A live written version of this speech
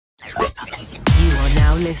You are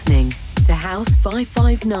now listening to House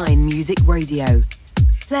 559 Music Radio,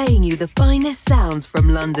 playing you the finest sounds from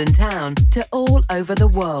London town to all over the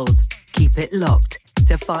world. Keep it locked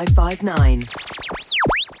to 559.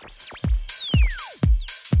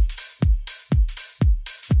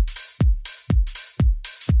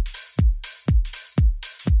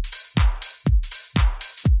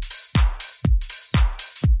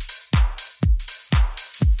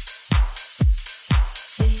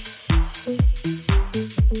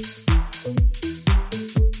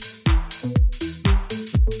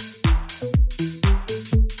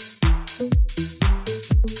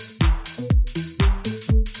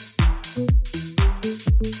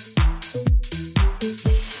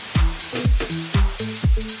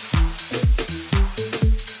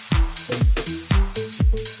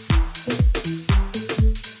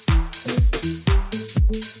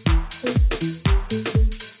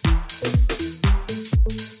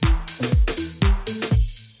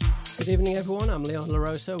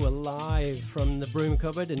 Rosa. We're live from the Broom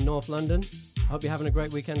Cupboard in North London. I hope you're having a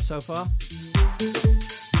great weekend so far.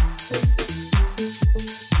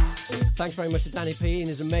 Thanks very much to Danny P and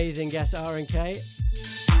his amazing guest R&K.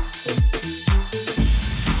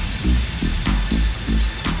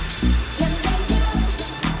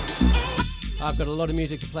 I've got a lot of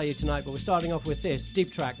music to play you tonight, but we're starting off with this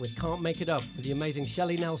deep track with Can't Make It Up with the amazing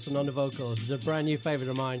Shelley Nelson on the vocals. It's a brand new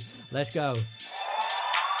favourite of mine. Let's go.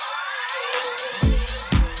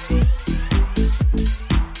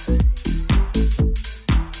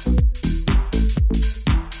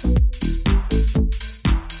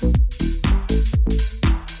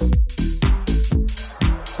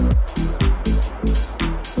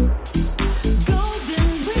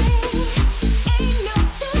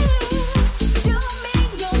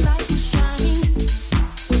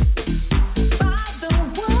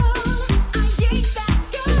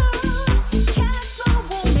 Can't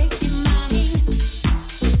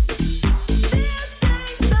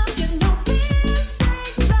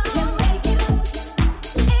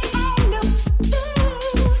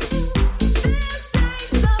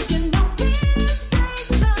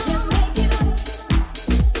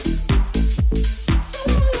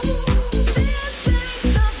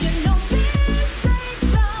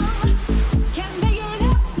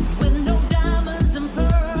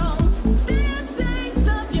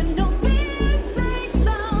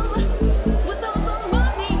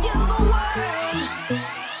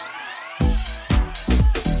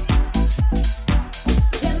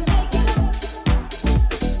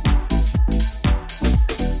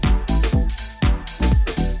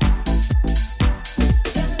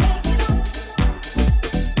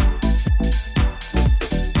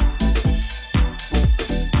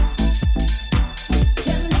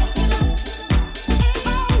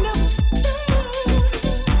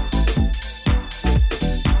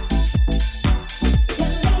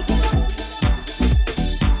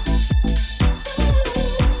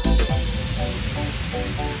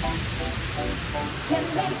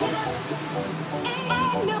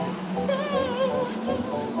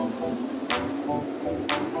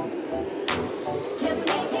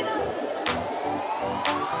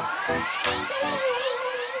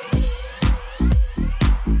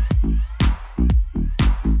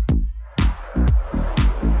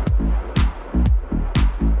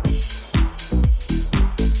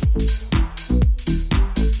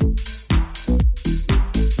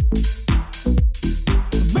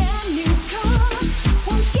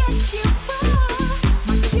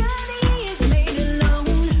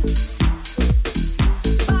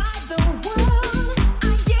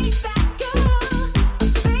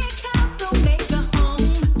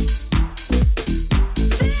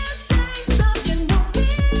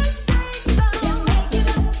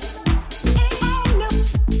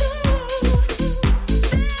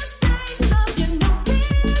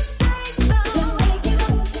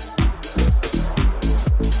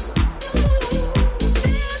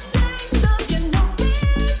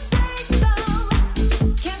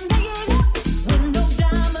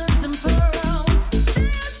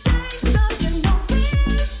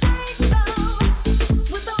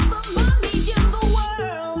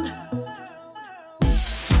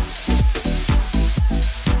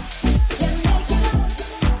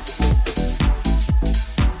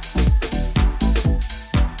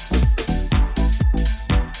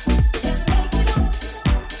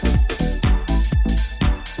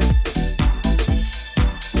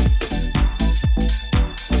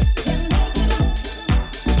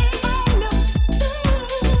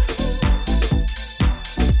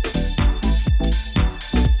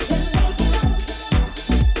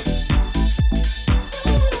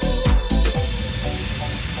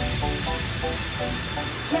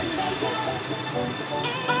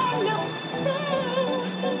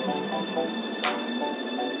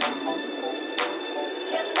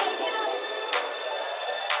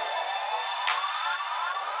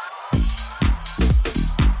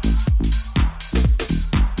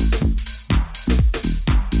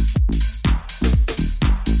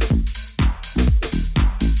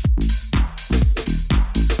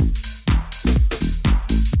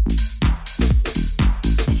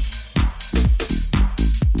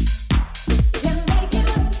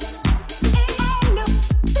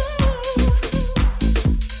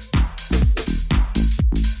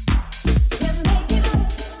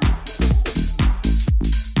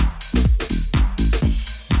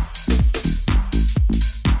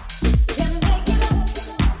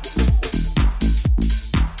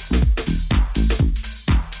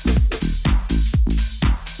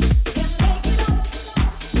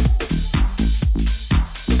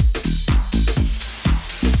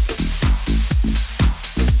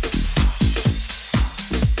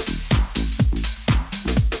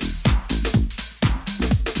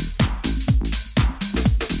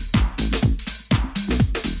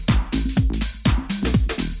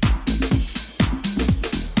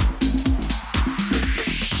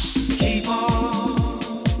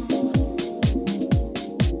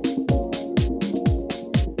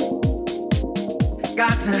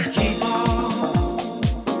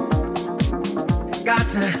Got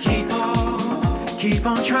to keep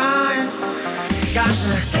on trying. Got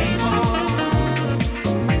to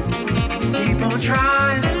keep on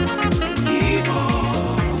trying.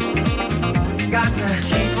 Got to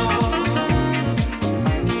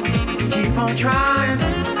keep on trying.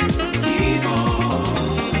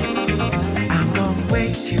 I'm gonna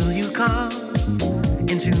wait till you come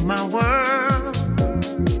into my world,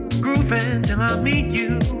 grooving till I meet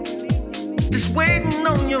you. Just waiting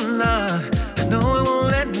on your love. I know it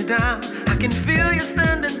won't let me down. I can feel you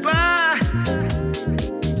standing by.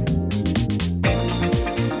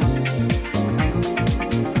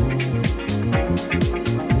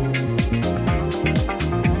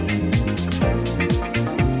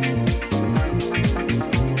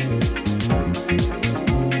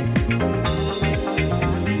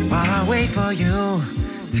 For you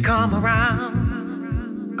to come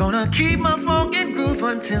around, gonna keep my funkin' groove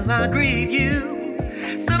until I greet you.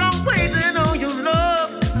 Still I'm waiting on your love.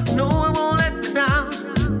 No, it won't let me down.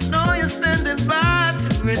 No, you're standing by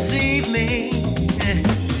to receive me.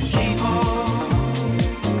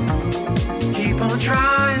 Keep on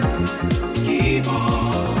trying.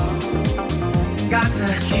 Got to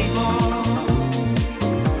keep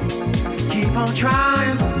on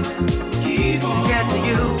trying to get to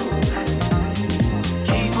you.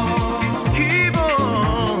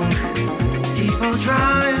 Keep on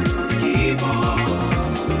trying,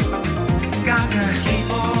 got to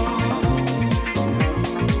keep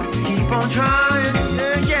on trying,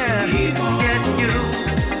 yeah, get to you.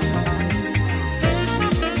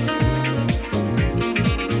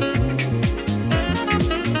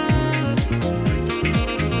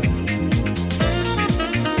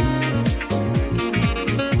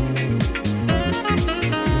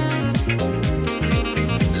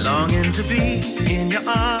 Longing to be in your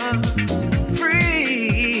arms.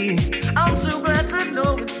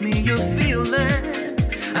 Me you're feeling.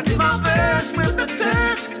 I did my best with the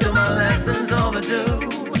test, still my lessons overdue.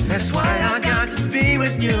 That's why I got to be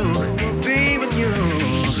with you, be with you.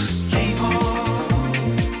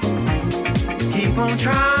 Keep on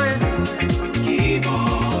trying.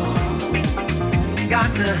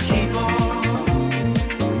 Got to keep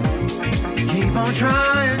on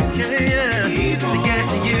trying, yeah, to get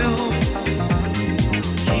to you.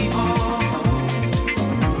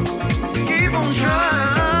 Keep on trying.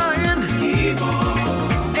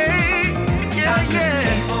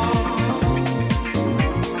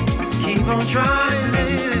 Keep on trying,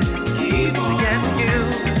 baby. Keep on getting you.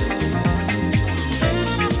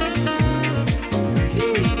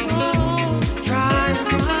 Keep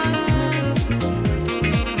on trying.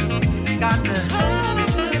 Got to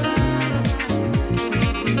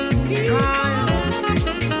keep trying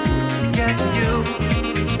to get to you.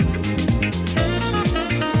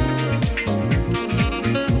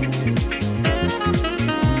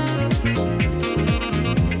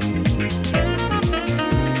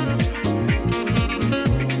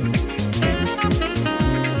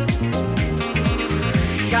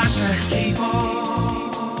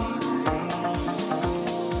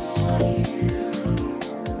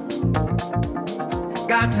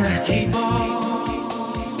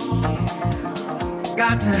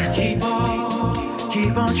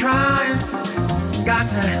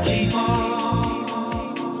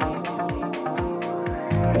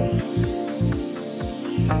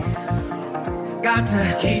 Got to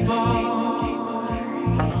keep on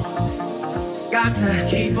trying. Got to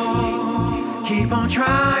keep on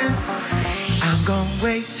trying. I'm gonna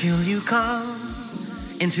wait till you come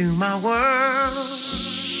into my world,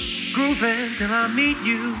 grooving till I meet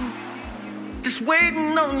you. Just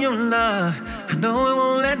waiting on your love. I know it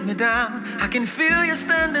won't let me down. I can feel you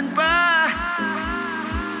standing by.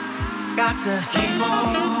 Got to keep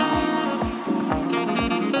on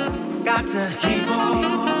trying. Got to keep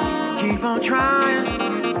on trying.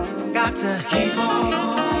 Got to keep on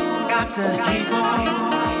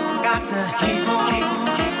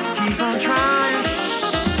trying.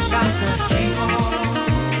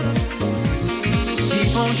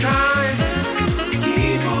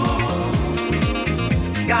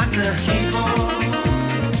 Got to keep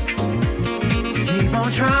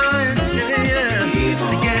on trying, yeah, to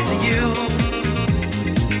get to you.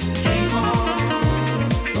 Keep on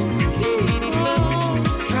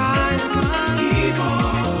trying.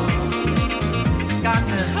 Got to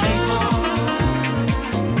keep trying,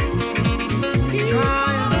 keep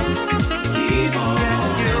on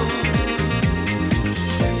getting you.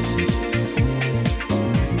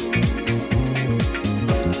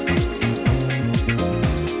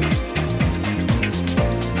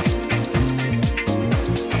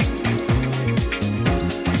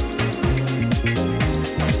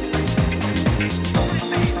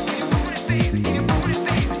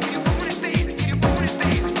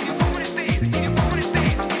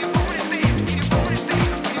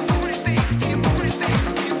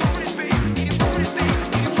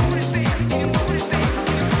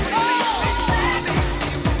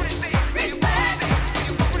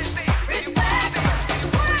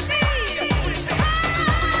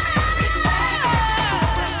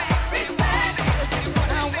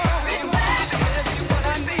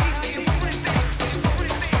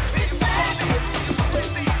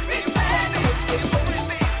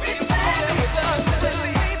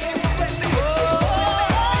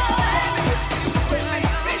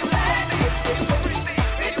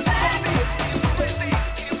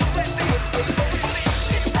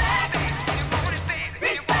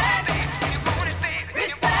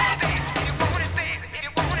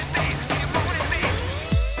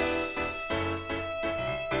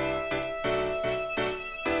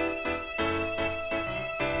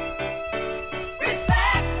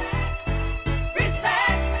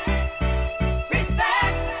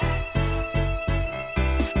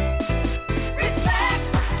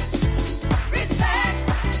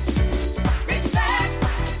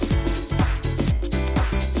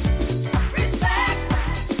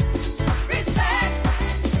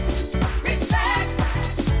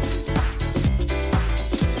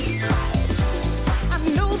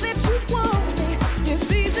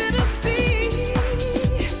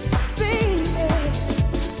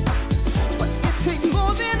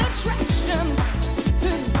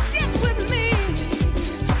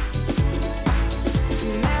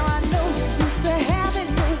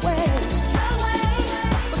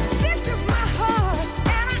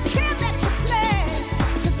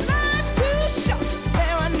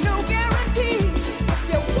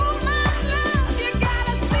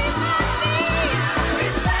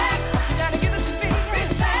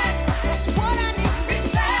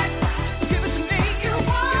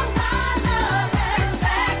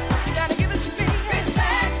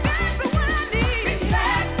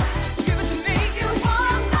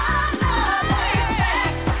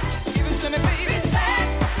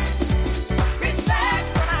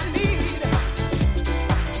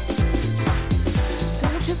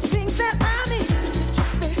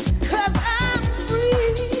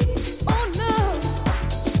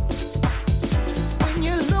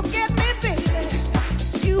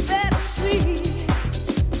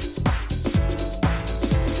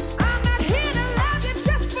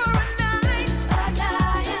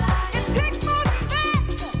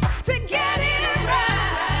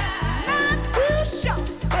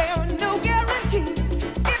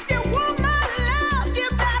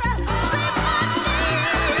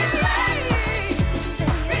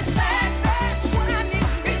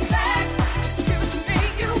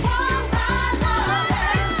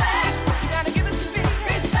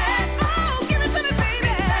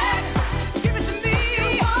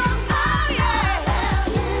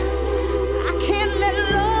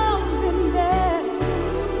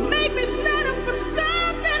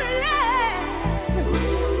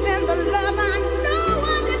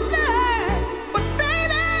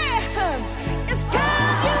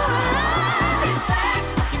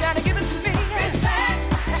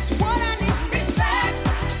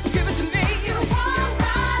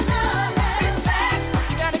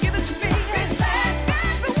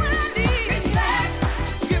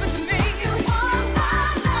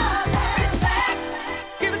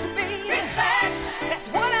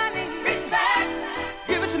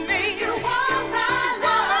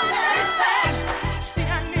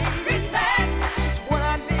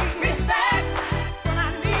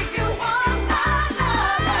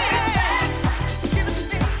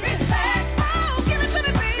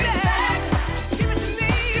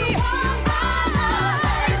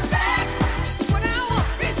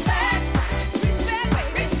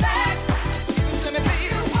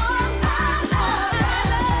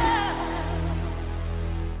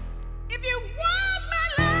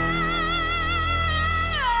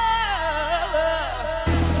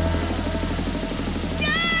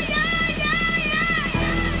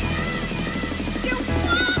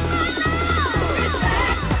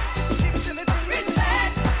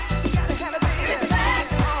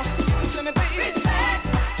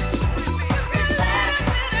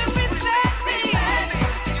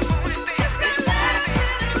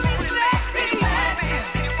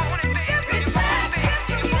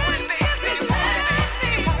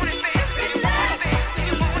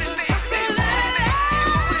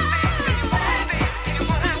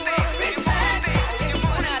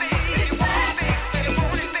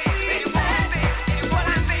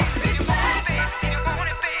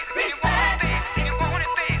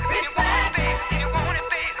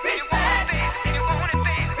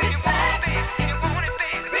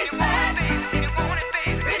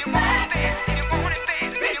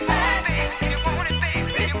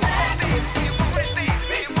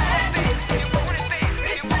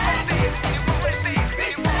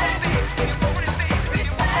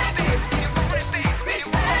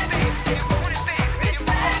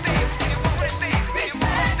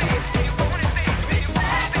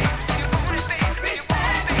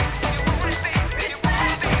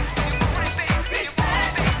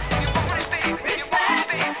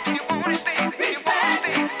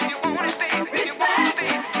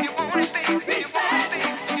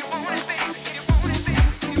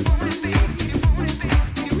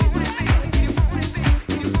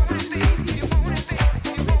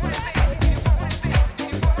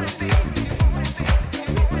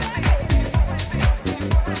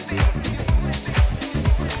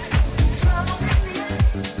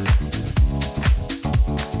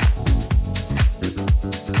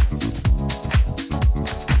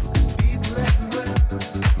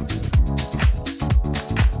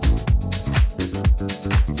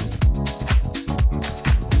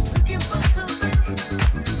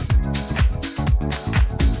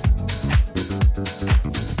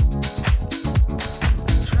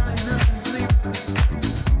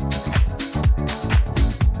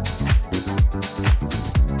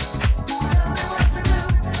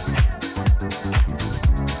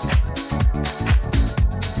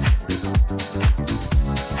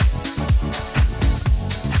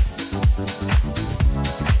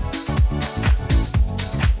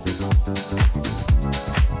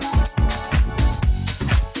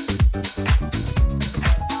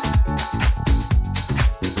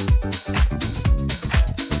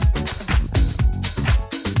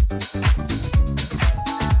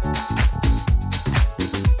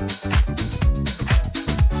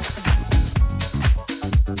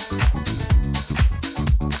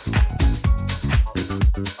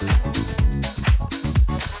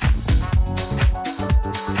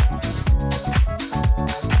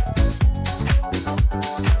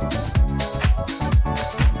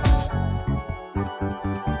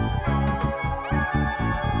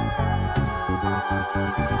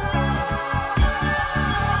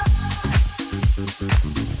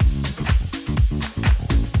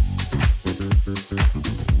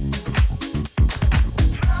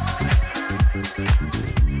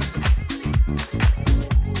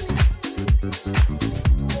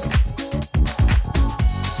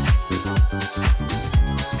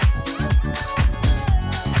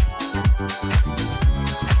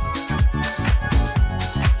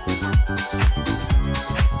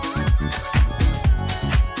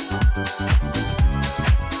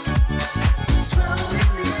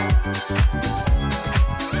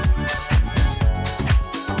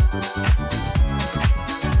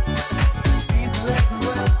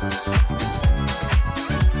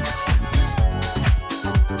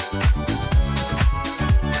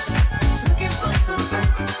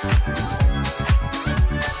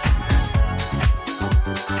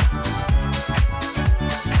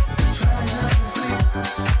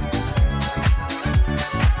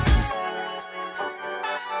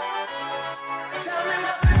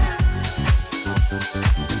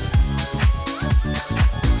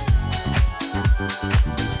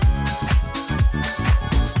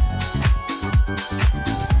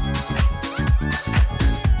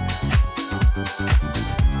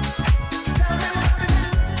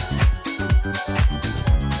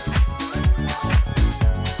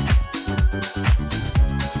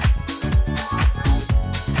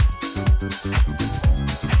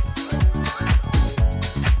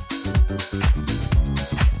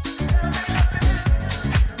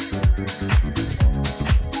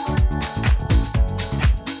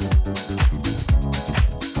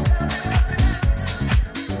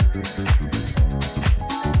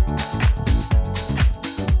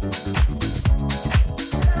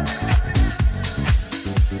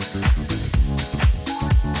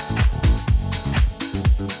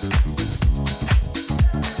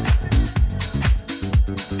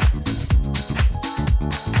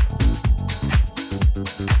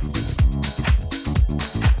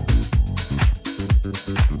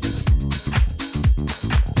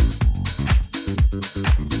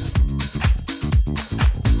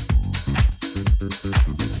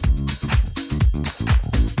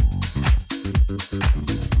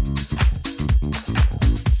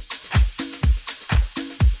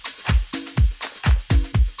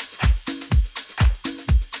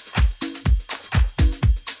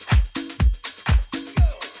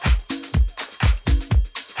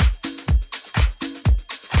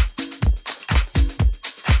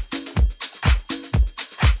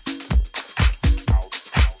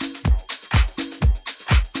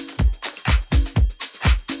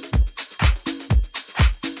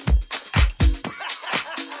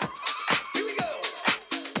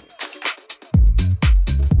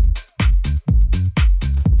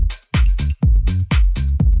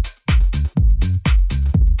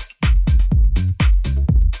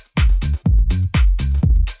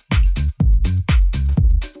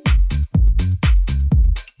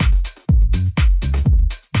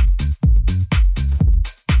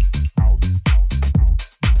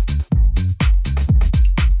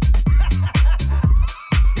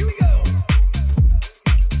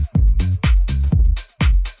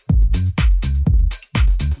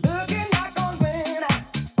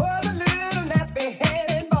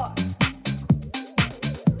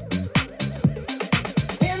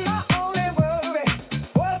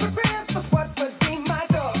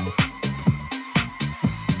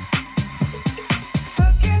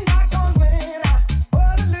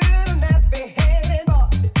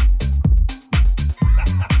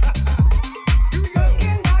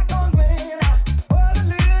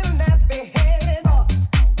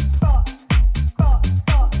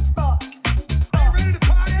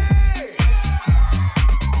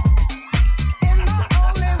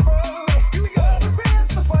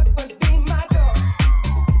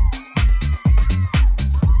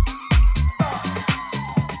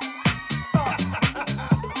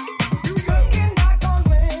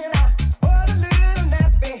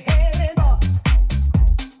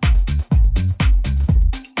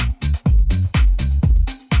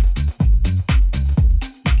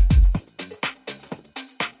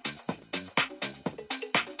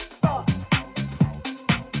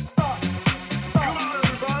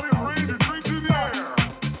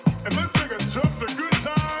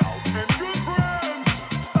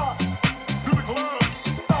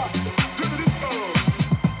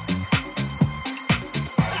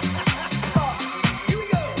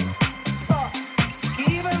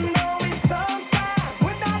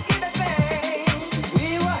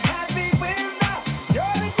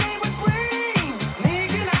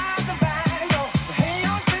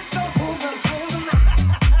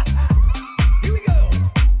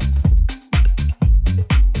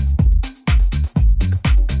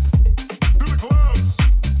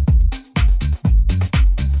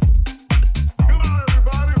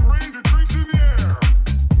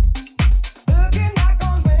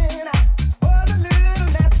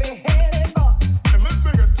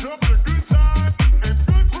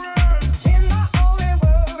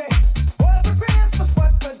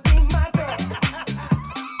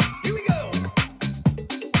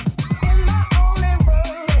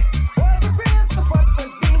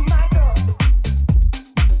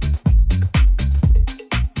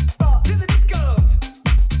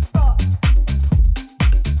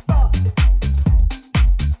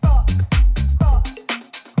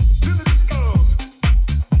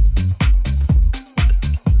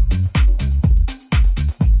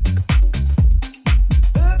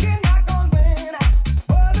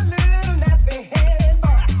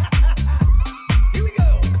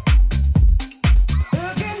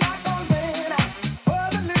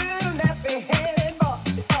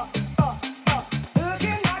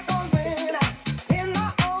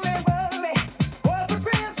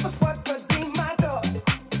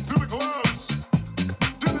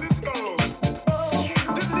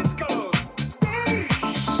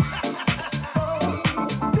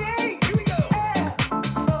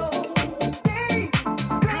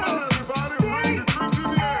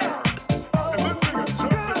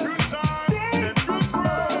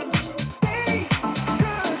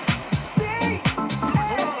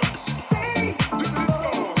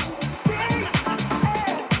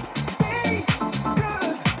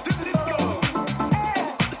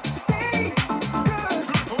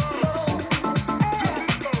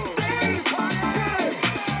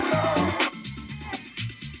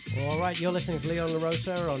 listening to Leon La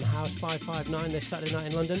Rosa on House 559 this Saturday night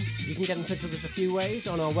in London. You can get in touch with us a few ways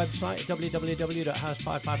on our website,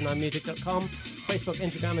 www.house559music.com, Facebook,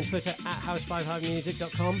 Instagram and Twitter at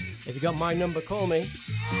house559music.com. If you got my number, call me. Get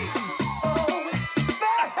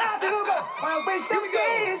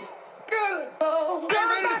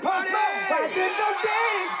ready to party! I'm ready to party!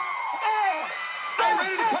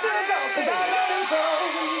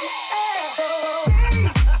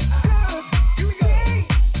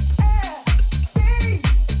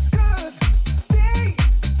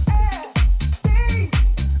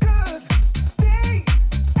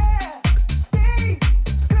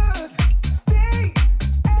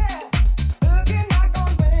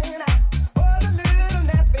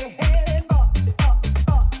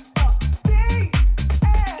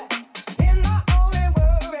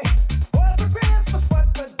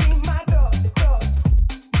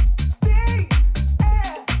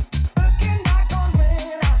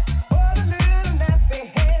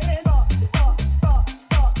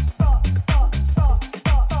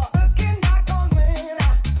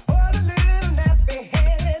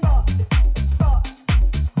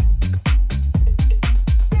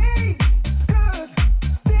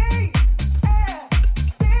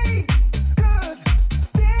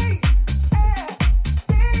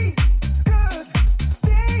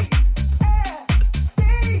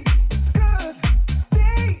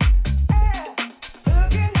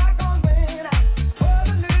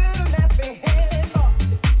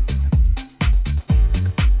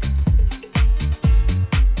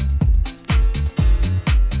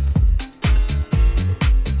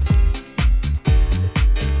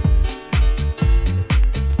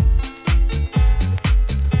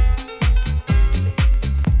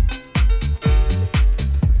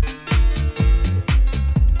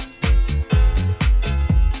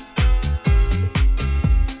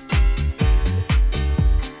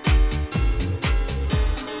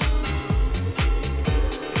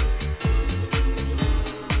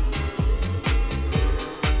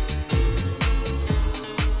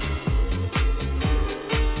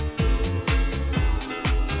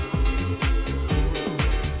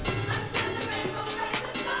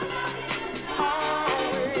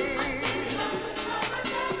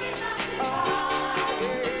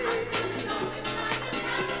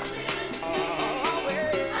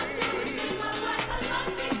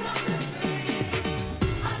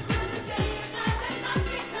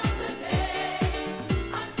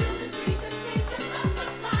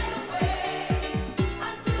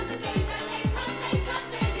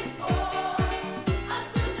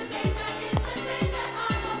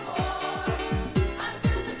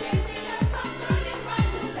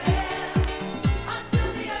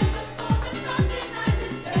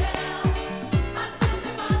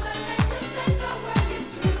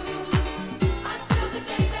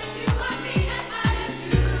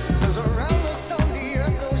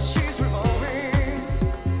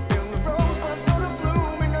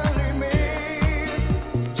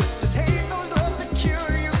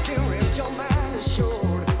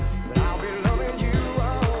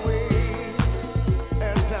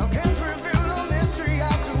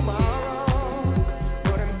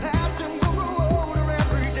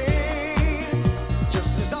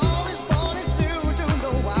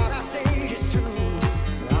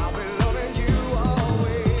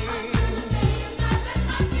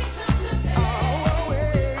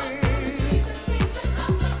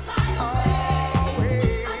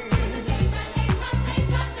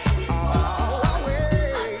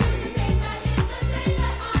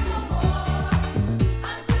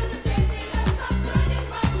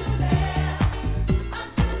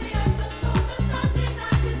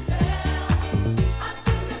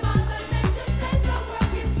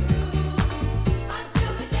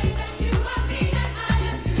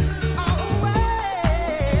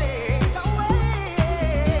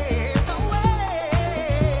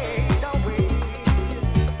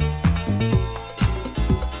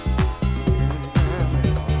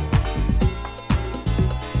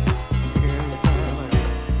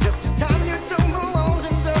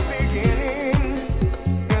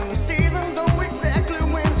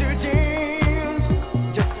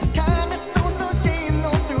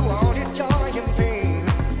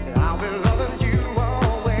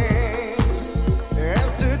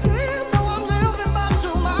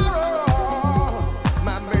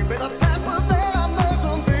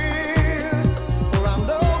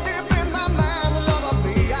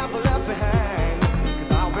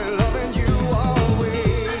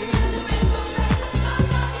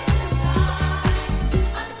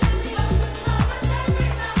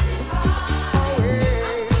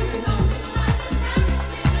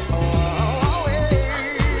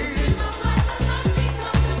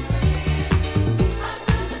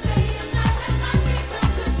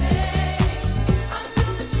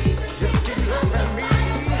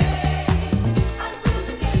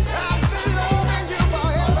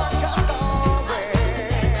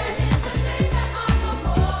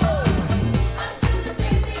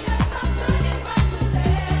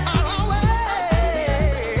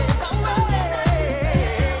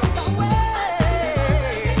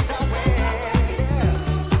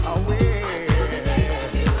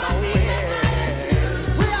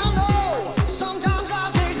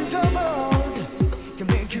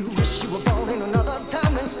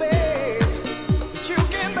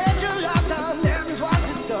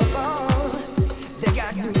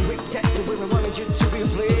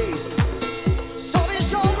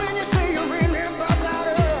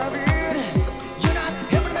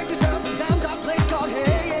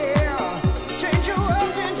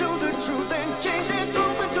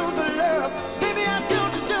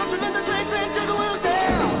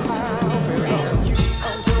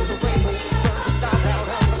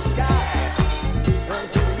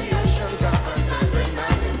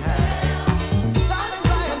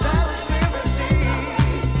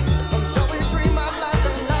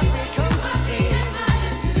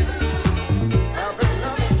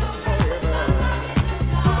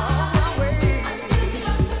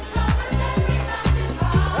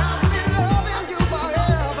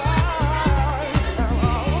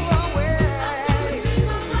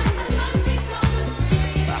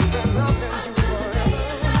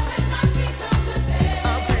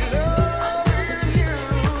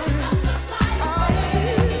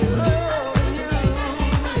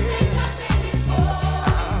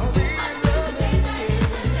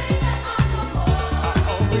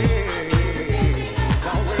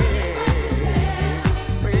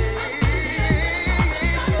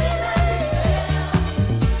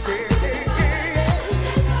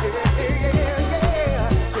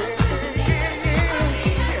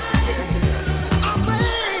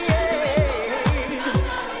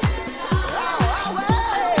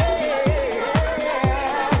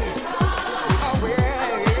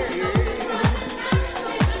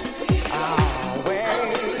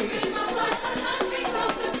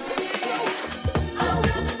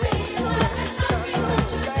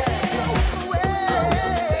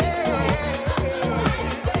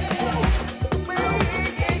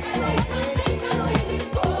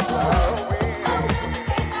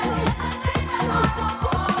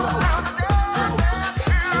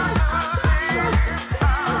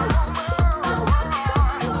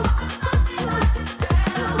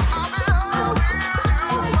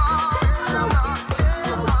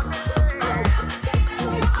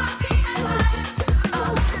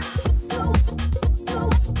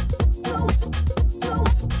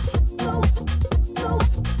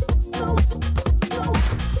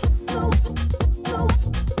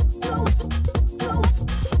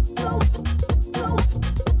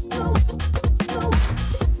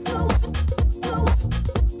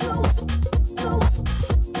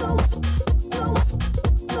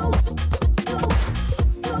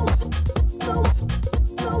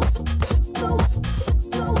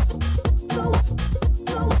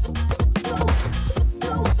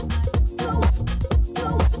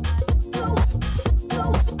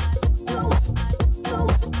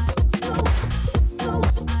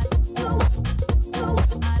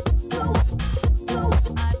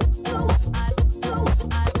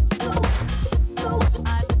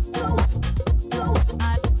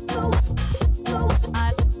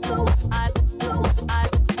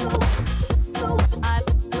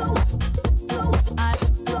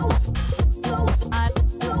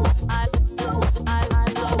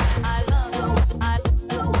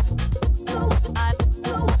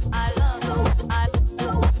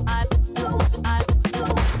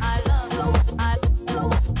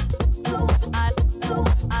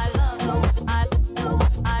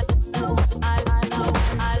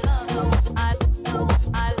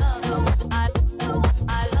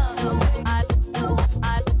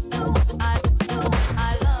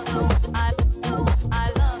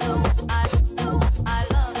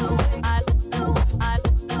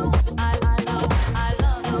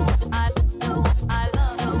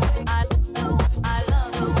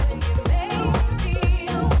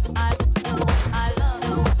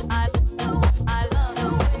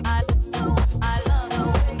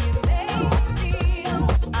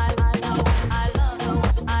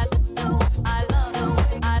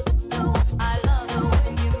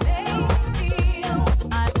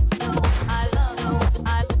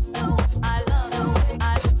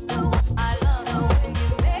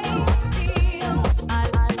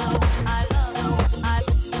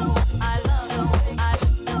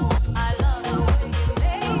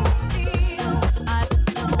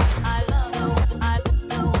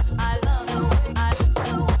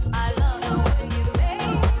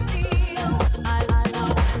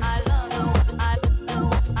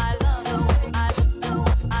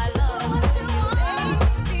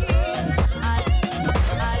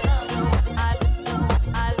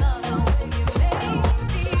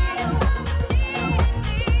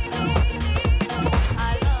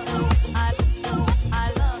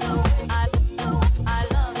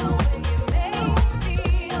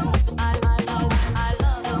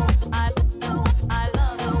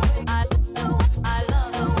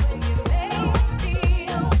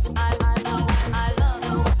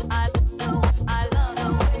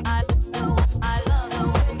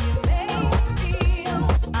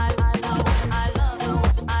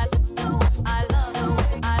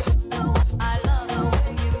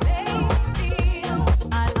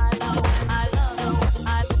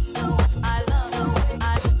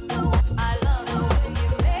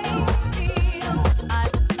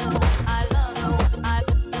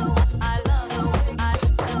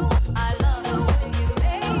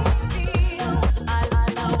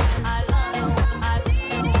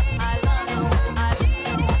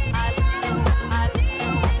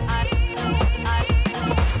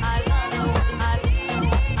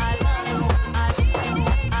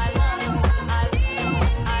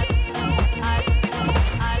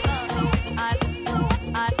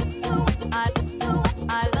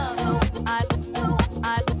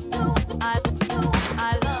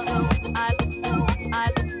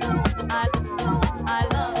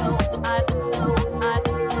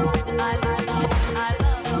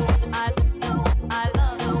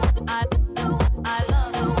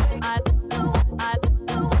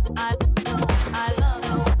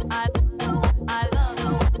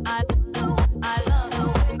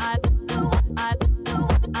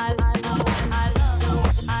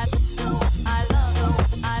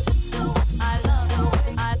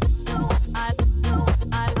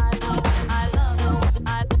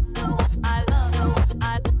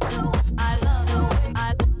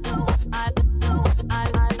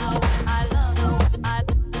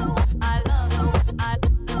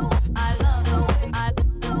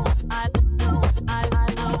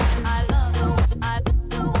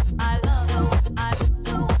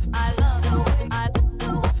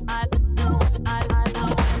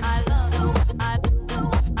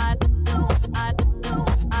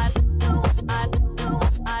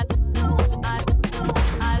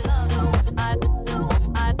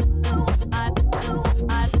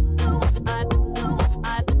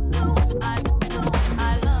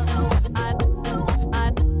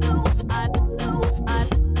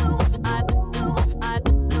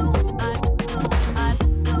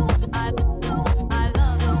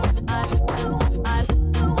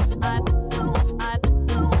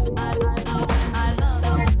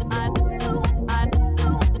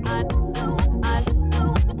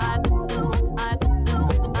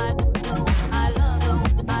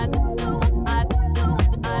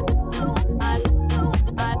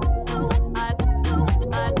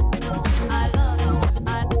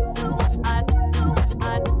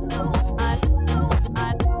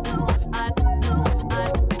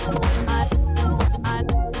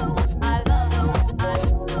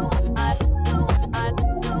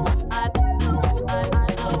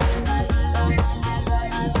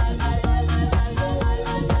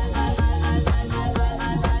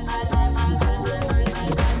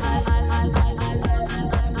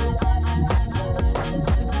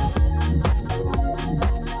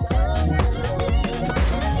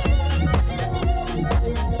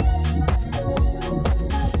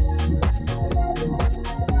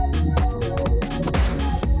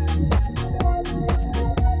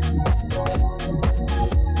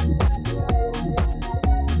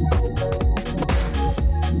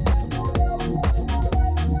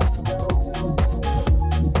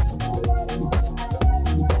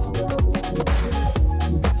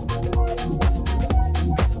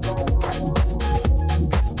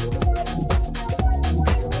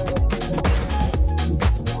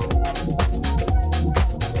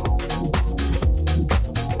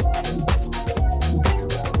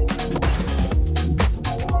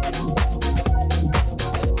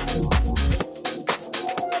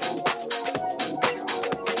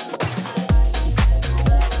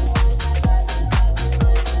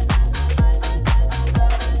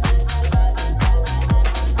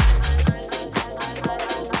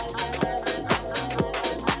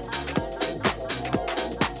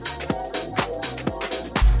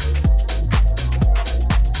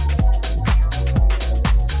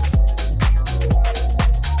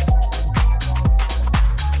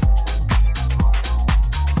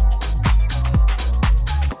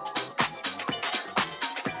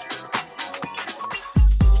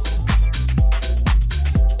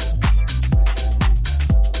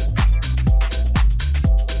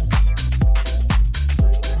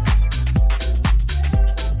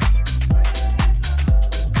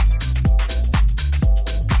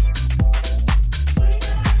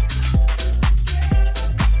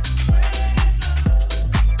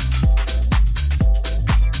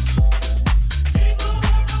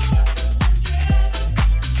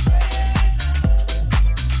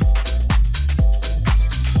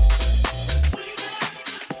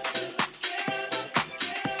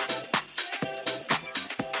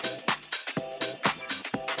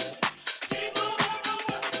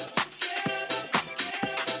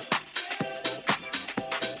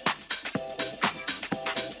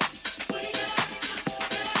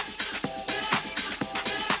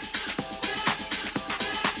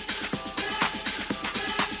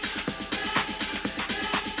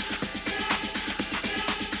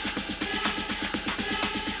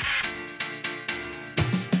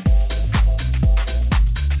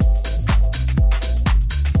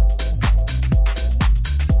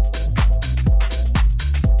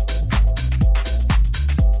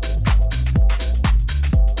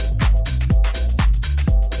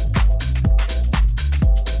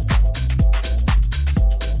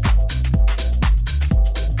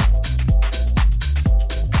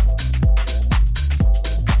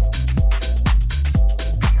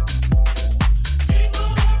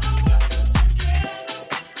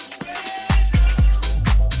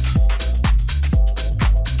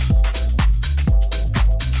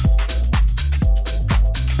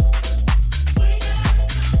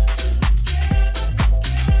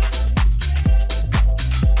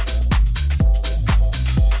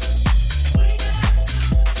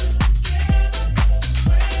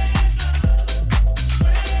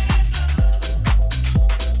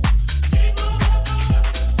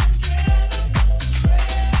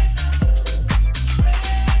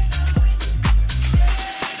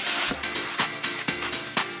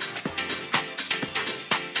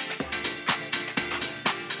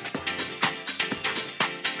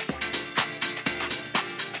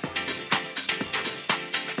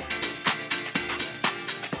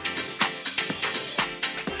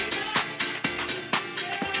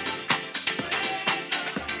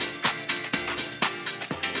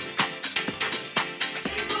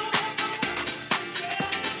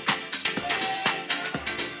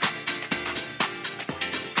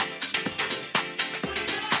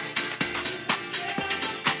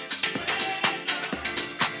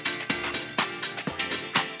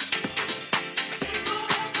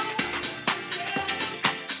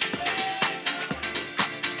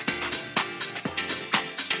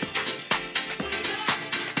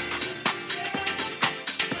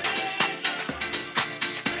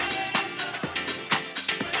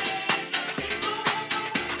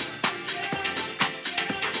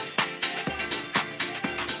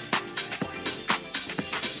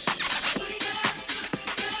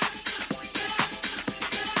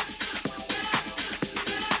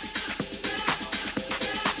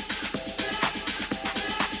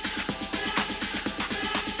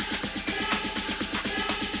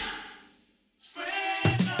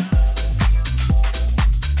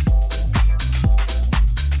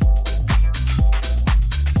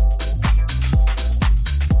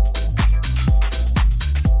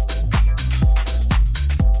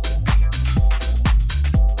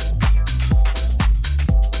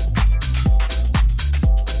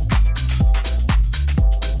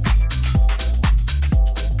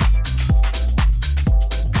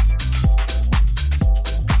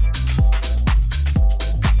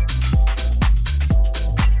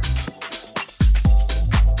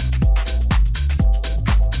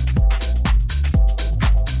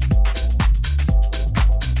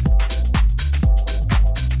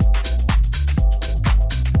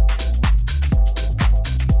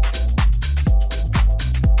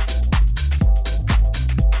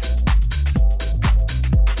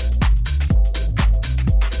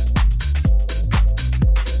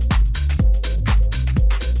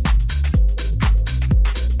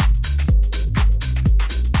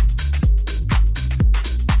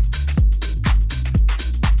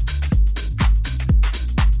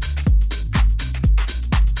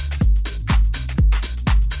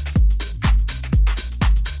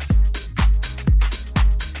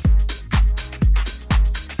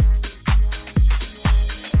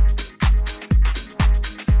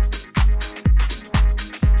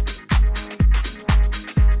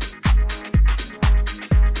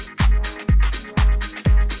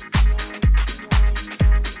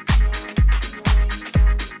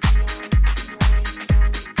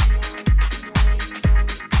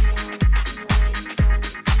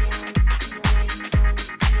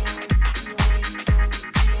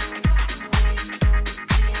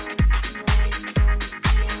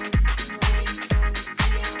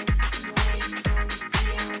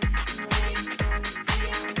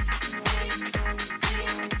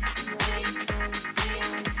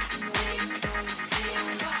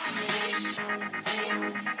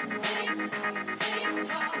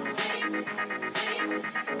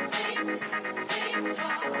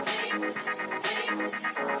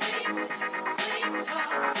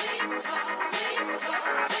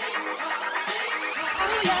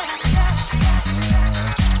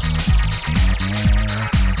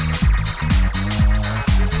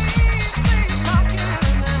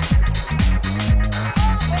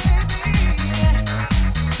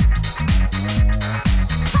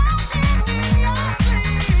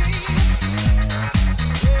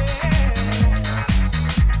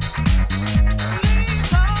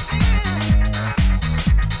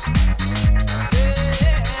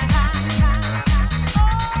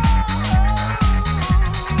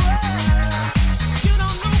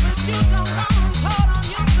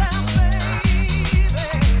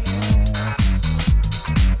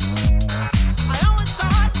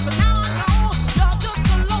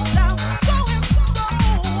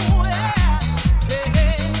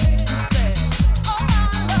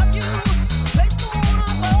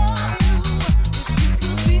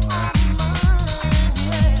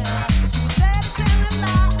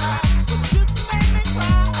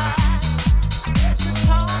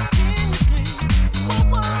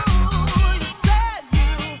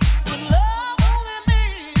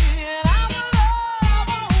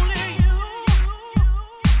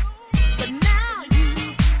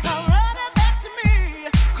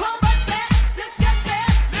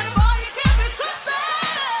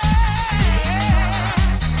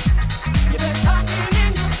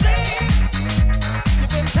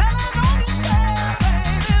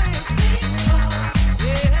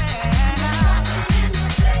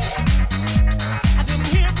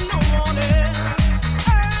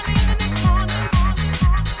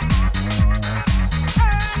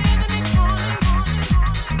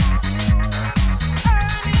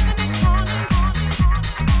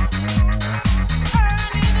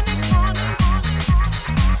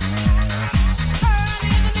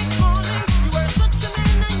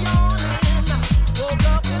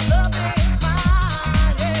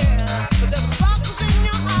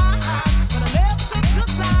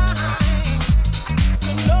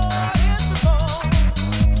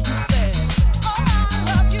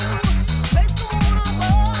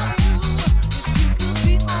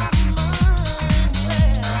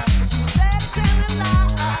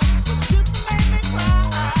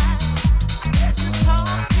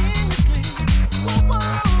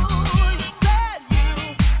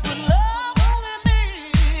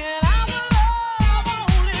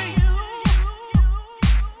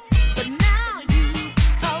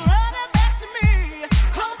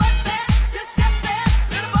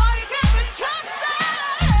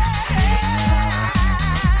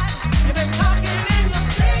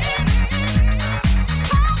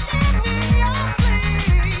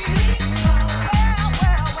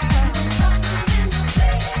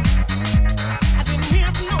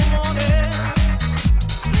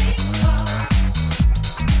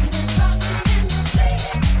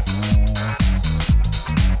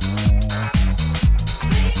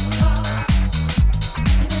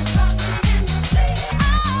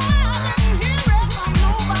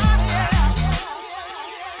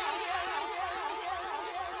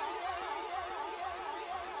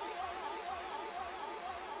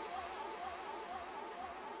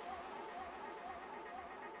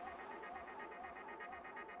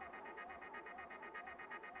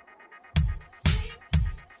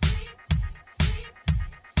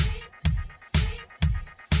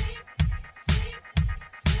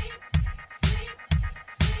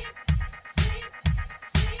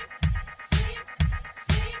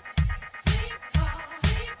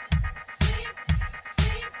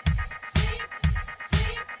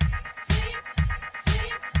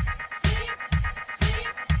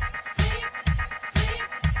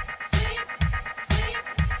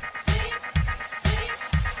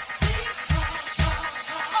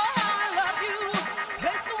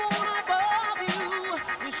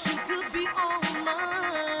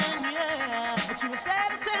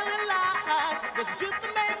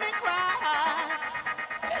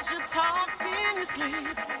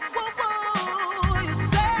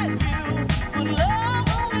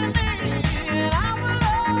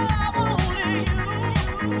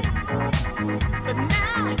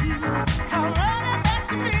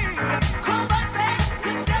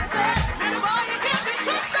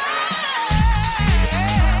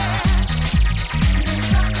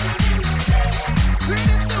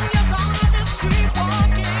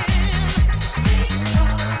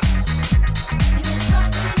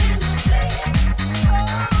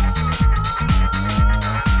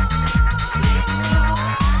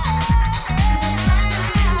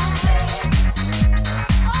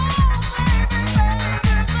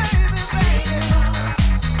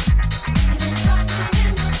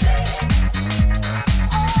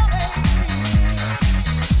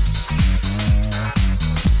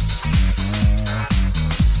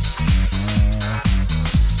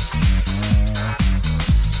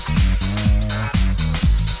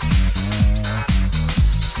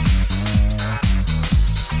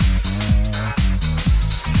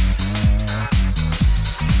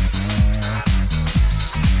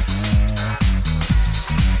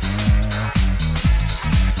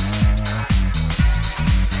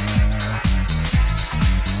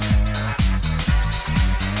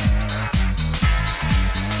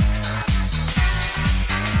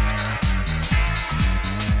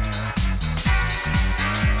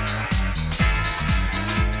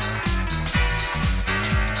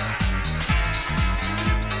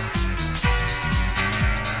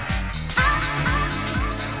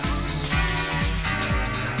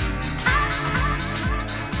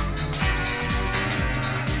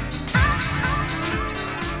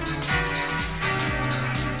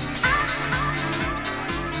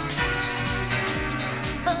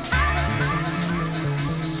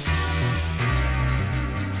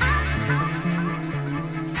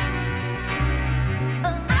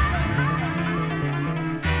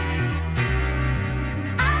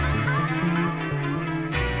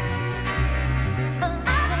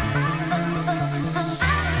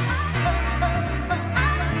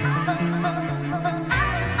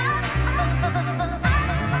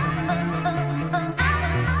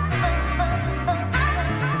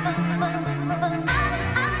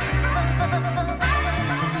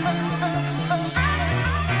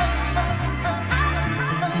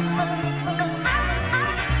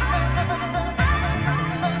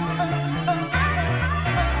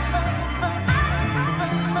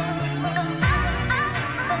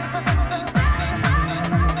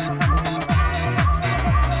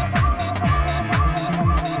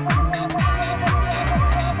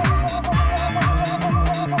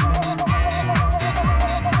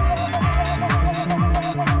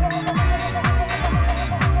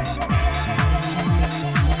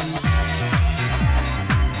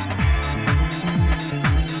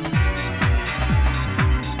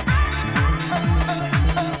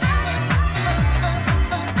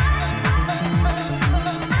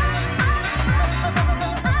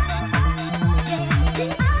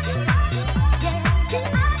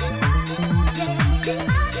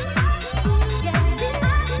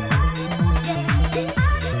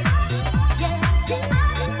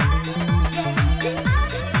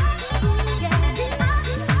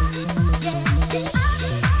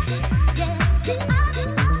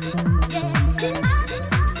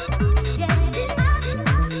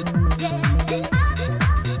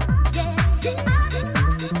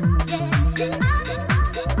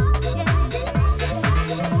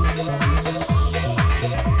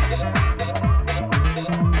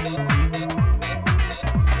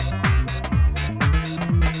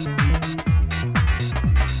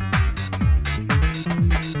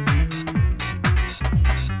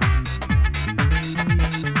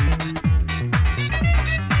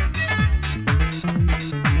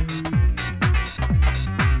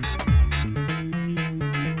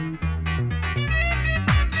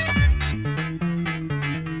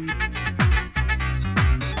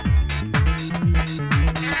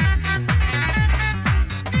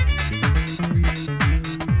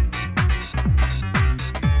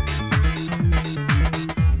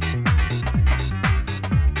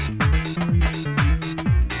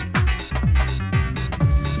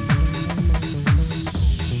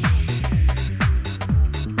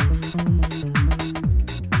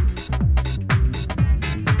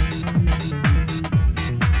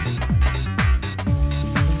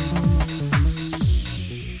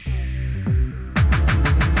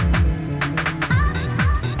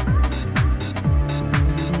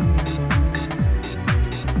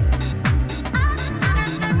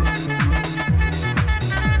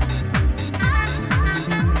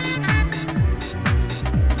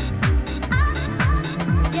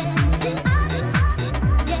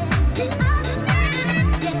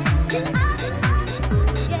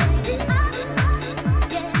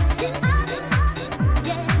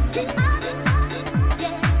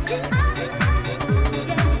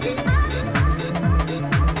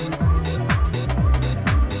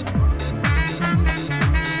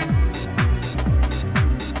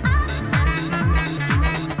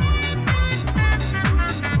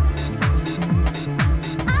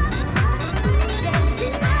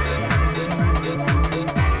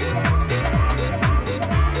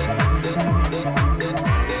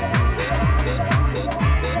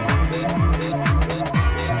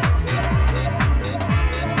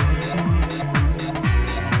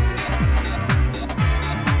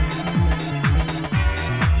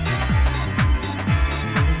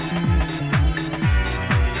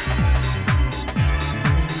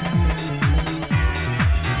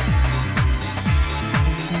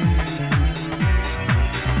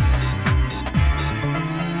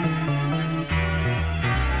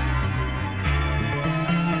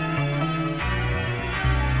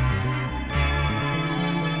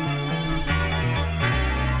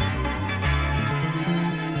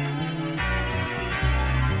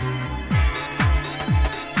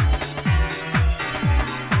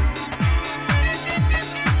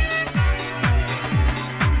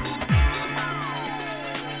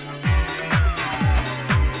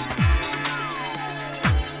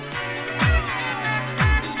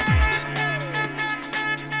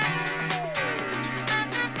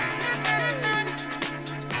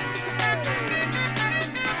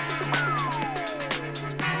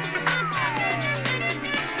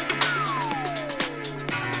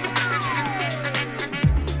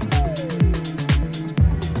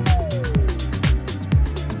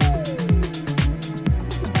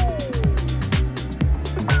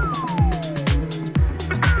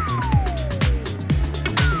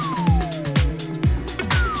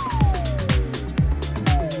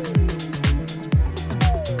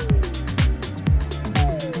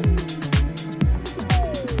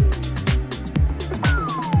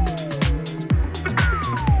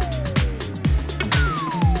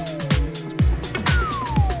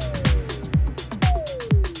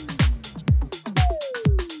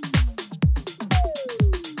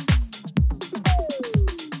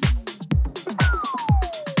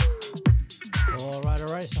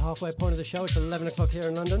 halfway point of the show. It's 11 o'clock here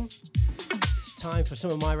in London. It's time for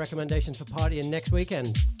some of my recommendations for partying next weekend.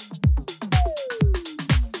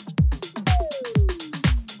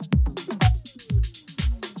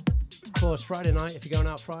 Of course, Friday night, if you're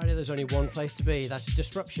going out Friday, there's only one place to be. That's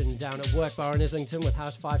Disruption down at Work Bar in Islington with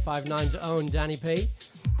House 559's own Danny P.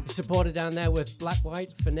 He's supported down there with Black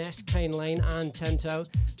White, Finesse, Kane Lane and Tento.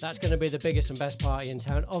 That's going to be the biggest and best party in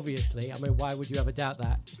town, obviously. I mean, why would you ever doubt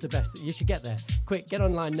that? It's the best. You should get there. Quick, get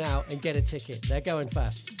online now and get a ticket. They're going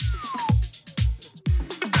fast.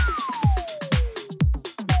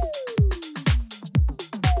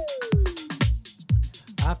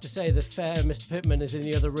 I have to say the fair Mr. Pittman is in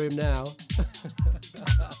the other room now.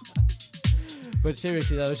 But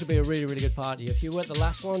seriously though, this will be a really, really good party. If you were at the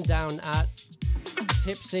last one down at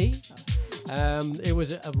Tipsy, it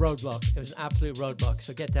was a roadblock. It was an absolute roadblock.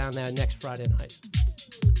 So get down there next Friday night.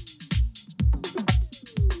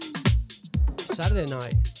 Saturday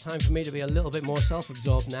night, time for me to be a little bit more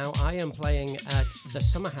self-absorbed now. I am playing at the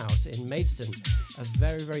Summer House in Maidstone, a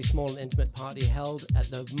very, very small and intimate party held at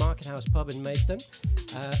the Market House pub in Maidstone.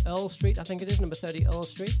 Earl Street, I think it is, number 30 Earl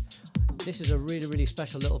Street. This is a really, really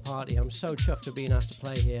special little party. I'm so chuffed to being asked to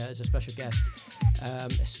play here as a special guest,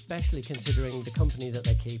 especially considering the company that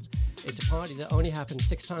they keep. It's a party that only happens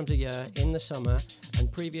 6 times a year in the summer,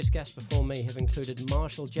 and previous guests before me have included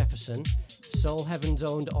Marshall Jefferson, Soul Heaven's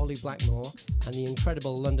owned Ollie Blackmore, and the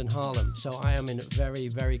incredible London Harlem. So I am in very,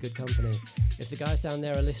 very good company. If the guys down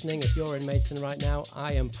there are listening, if you're in Maidstone right now,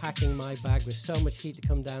 I am packing my bag with so much heat to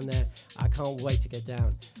come down there. I can't wait to get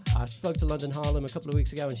down. I spoke to London Harlem a couple of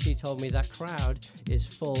weeks ago and she told me that crowd is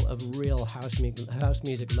full of real house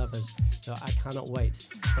music lovers. So I cannot wait.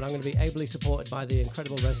 But I'm going to be ably supported by the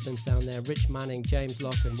incredible residents down there, Rich Manning, James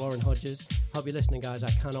Locke and Warren Hodges. Hope you're listening, guys.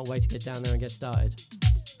 I cannot wait to get down there and get started.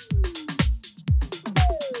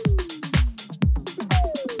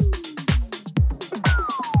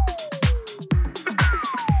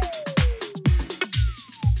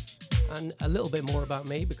 And a little bit more about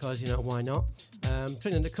me because, you know, why not?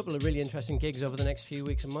 Planning a couple of really interesting gigs over the next few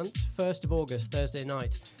weeks and months. 1st of August, Thursday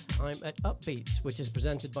night, I'm at Upbeats, which is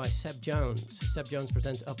presented by Seb Jones. Seb Jones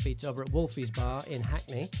presents Upbeats over at Wolfie's Bar in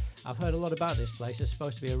Hackney. I've heard a lot about this place. It's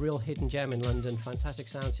supposed to be a real hidden gem in London. Fantastic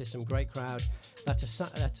sound system, great crowd. That's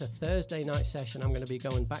a Thursday night session. I'm going to be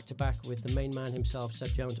going back to back with the main man himself, Seb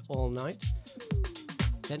Jones, all night.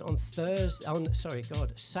 Then on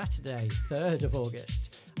Saturday, 3rd of August,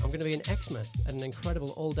 I'm going to be in Exmouth at an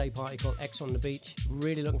incredible all-day party called X on the Beach.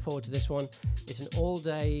 Really looking forward to this one. It's an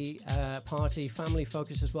all-day party, family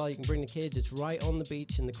focused as well. You can bring the kids. It's right on the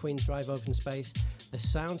beach in the Queen's Drive open space. The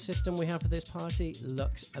sound system we have for this party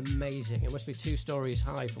looks amazing. It must be 2 stories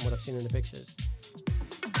high from what I've seen in the pictures.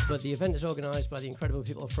 But the event is organised by the incredible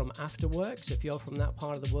people from Afterworks. If you're from that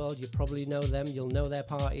part of the world, you probably know them. You'll know their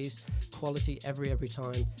parties. Quality every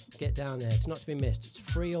time. Get down there. It's not to be missed. It's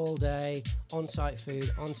free all day, on-site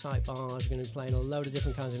food, on-site bars. We're going to be playing a load of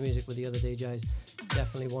different kinds of music with the other DJs.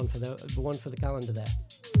 Definitely one for the calendar there.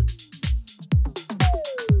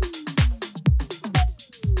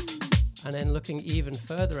 And then looking even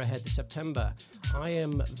further ahead to September, I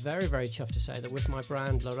am very, very chuffed to say that with my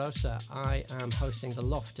brand La Rosa, I am hosting The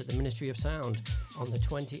Loft at the Ministry of Sound on the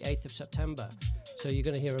 28th of September. So you're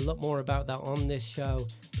going to hear a lot more about that on this show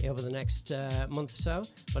over the next month or so,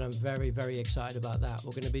 but I'm very, very excited about that.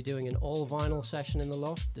 We're going to be doing an all-vinyl session in The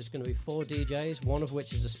Loft. There's going to be 4 DJs, one of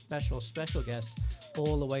which is a special guest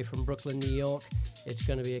all the way from Brooklyn, New York. It's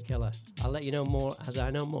going to be a killer. I'll let you know more as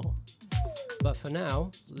I know more. But for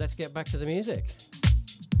now, let's get back to the music.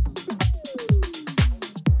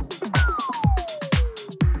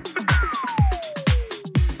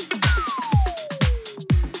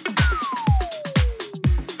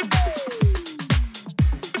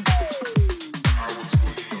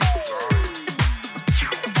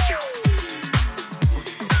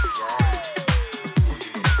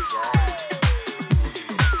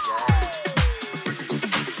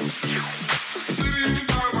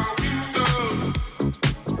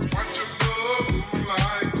 Watch your love.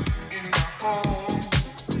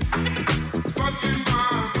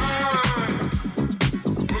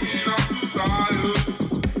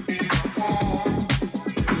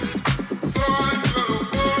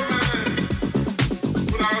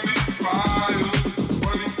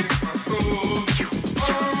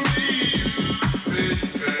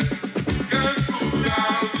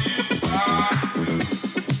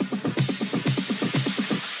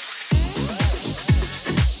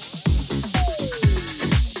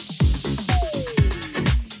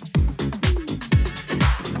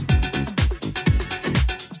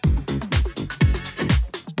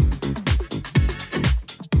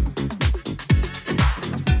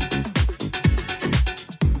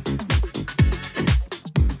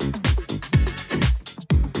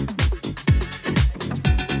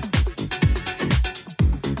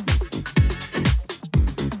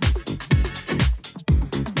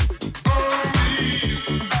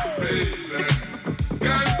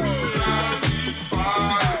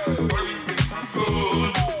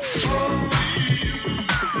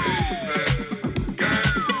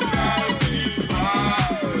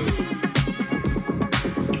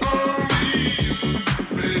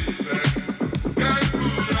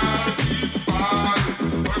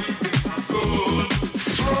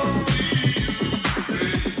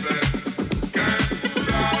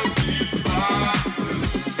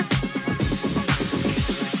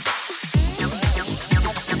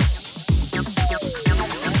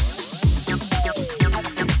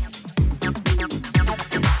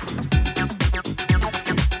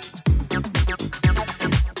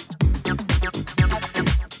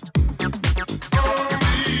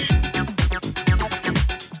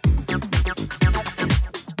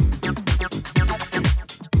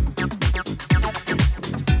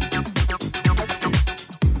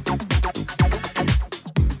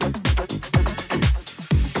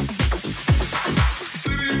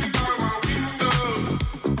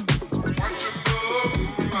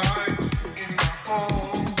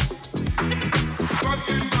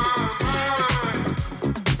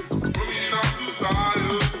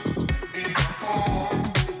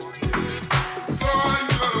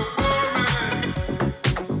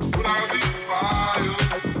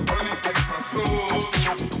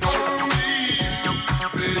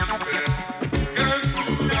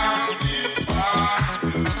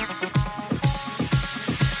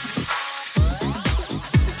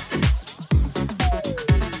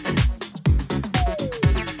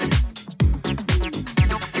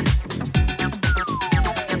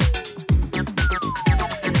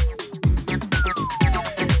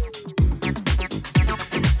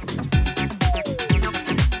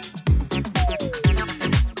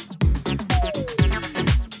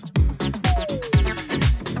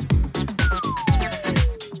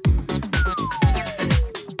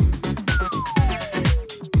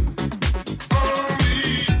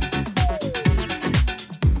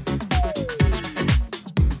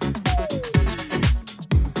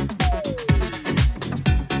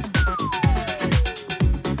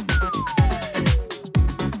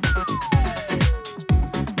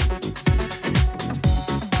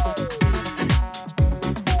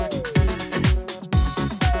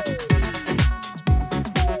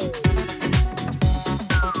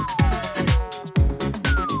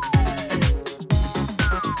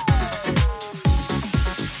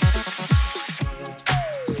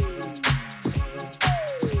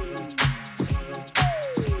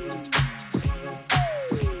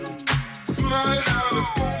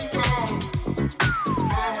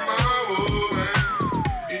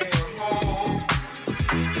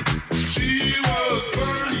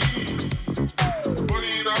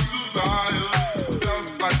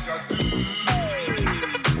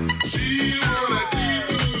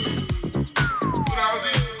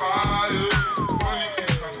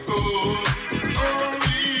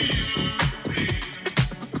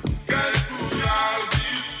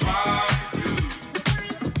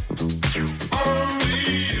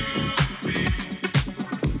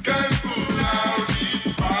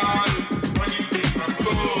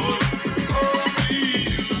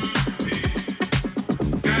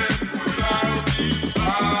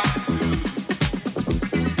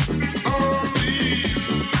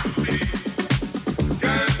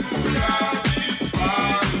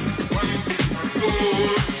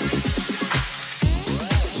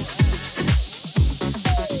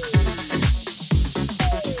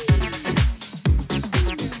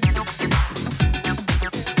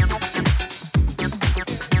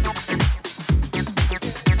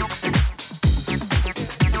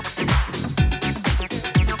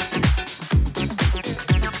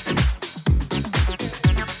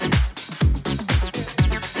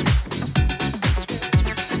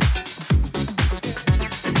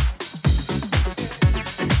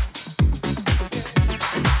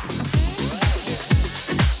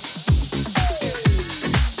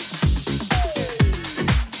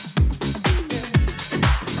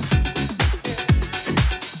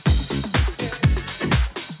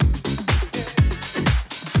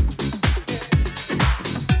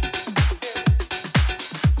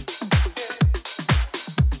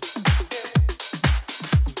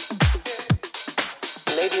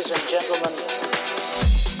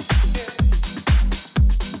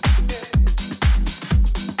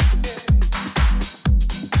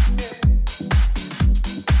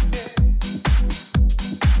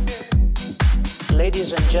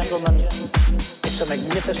 Ladies and gentlemen, it's a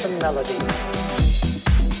magnificent melody.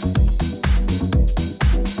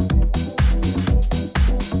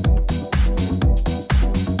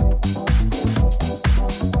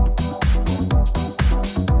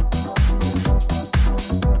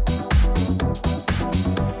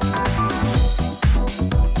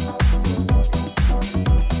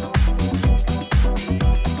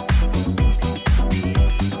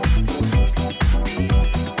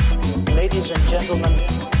 Ladies and gentlemen,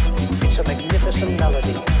 it's a magnificent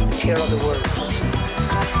melody. Here are the words.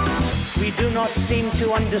 We do not seem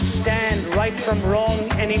to understand right from wrong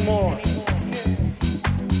anymore.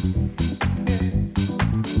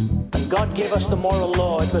 When God gave us the moral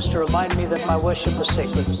law, it was to remind me that my worship was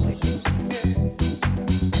sacred.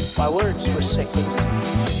 My words were sacred.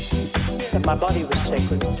 That my body was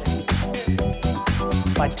sacred.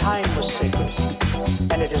 My time was sacred.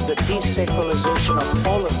 And it is the desacralization of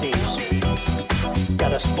all of these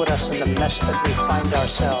that has put us in the mess that we find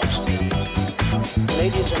ourselves.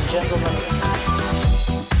 Ladies and gentlemen,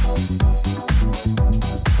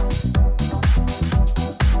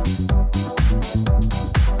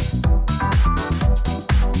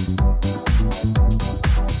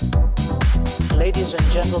 ladies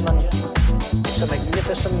and gentlemen, it's a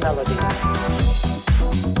magnificent melody.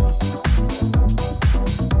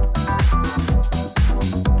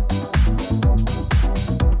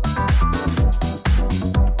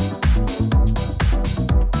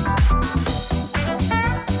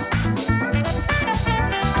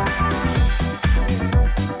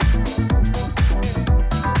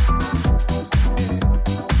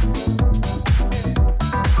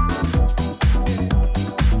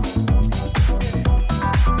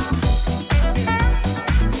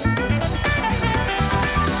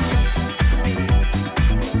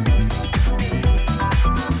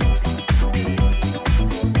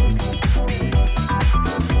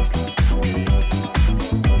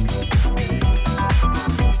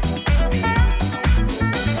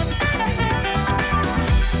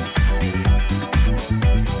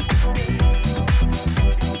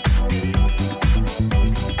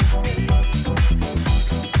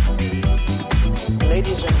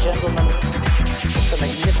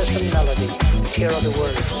 other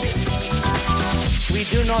words. We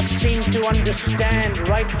do not seem to understand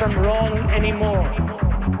right from wrong anymore.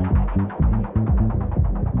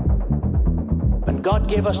 When God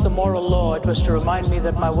gave us the moral law, it was to remind me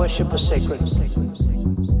that my worship was sacred.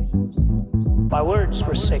 My words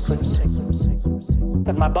were sacred.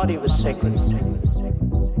 That my body was sacred.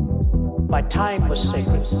 My time was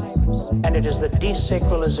sacred. And it is the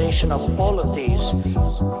desacralization of all of these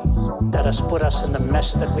that has put us in the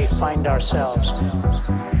mess that we find ourselves.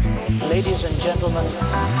 Ladies and gentlemen,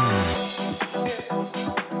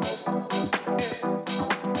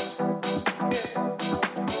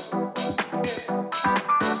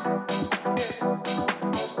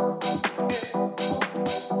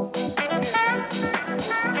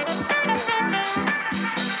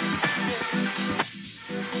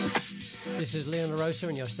 Rosa,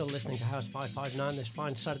 and you're still listening to House 559 this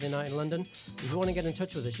fine Saturday night in London. If you want to get in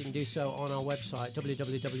touch with us, you can do so on our website,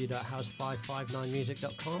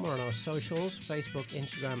 www.house559music.com, or on our socials, Facebook,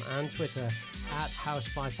 Instagram, and Twitter at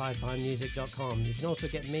house559music.com. You can also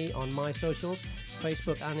get me on my socials,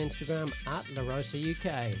 Facebook and Instagram at La Rosa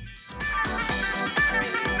UK.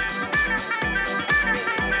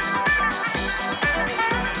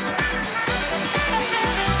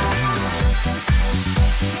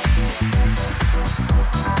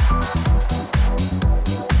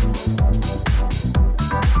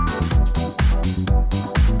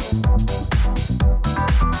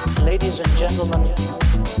 ladies and gentlemen,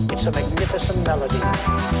 it's a magnificent melody.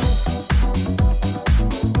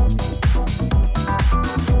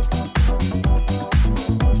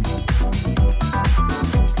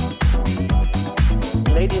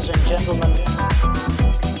 Ladies and gentlemen,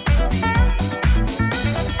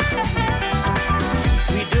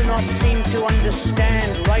 we do not seem to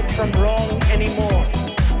understand right from wrong anymore.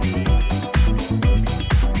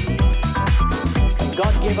 When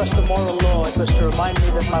God gave us the moral law, it was to remind me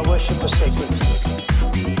that my worship was sacred.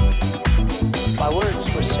 My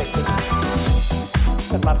words were sacred.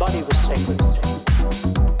 That my body was sacred.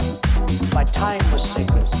 My time was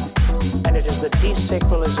sacred. And it is the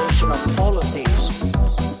desacralization of all of these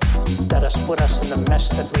that has put us in the mess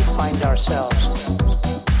that we find ourselves.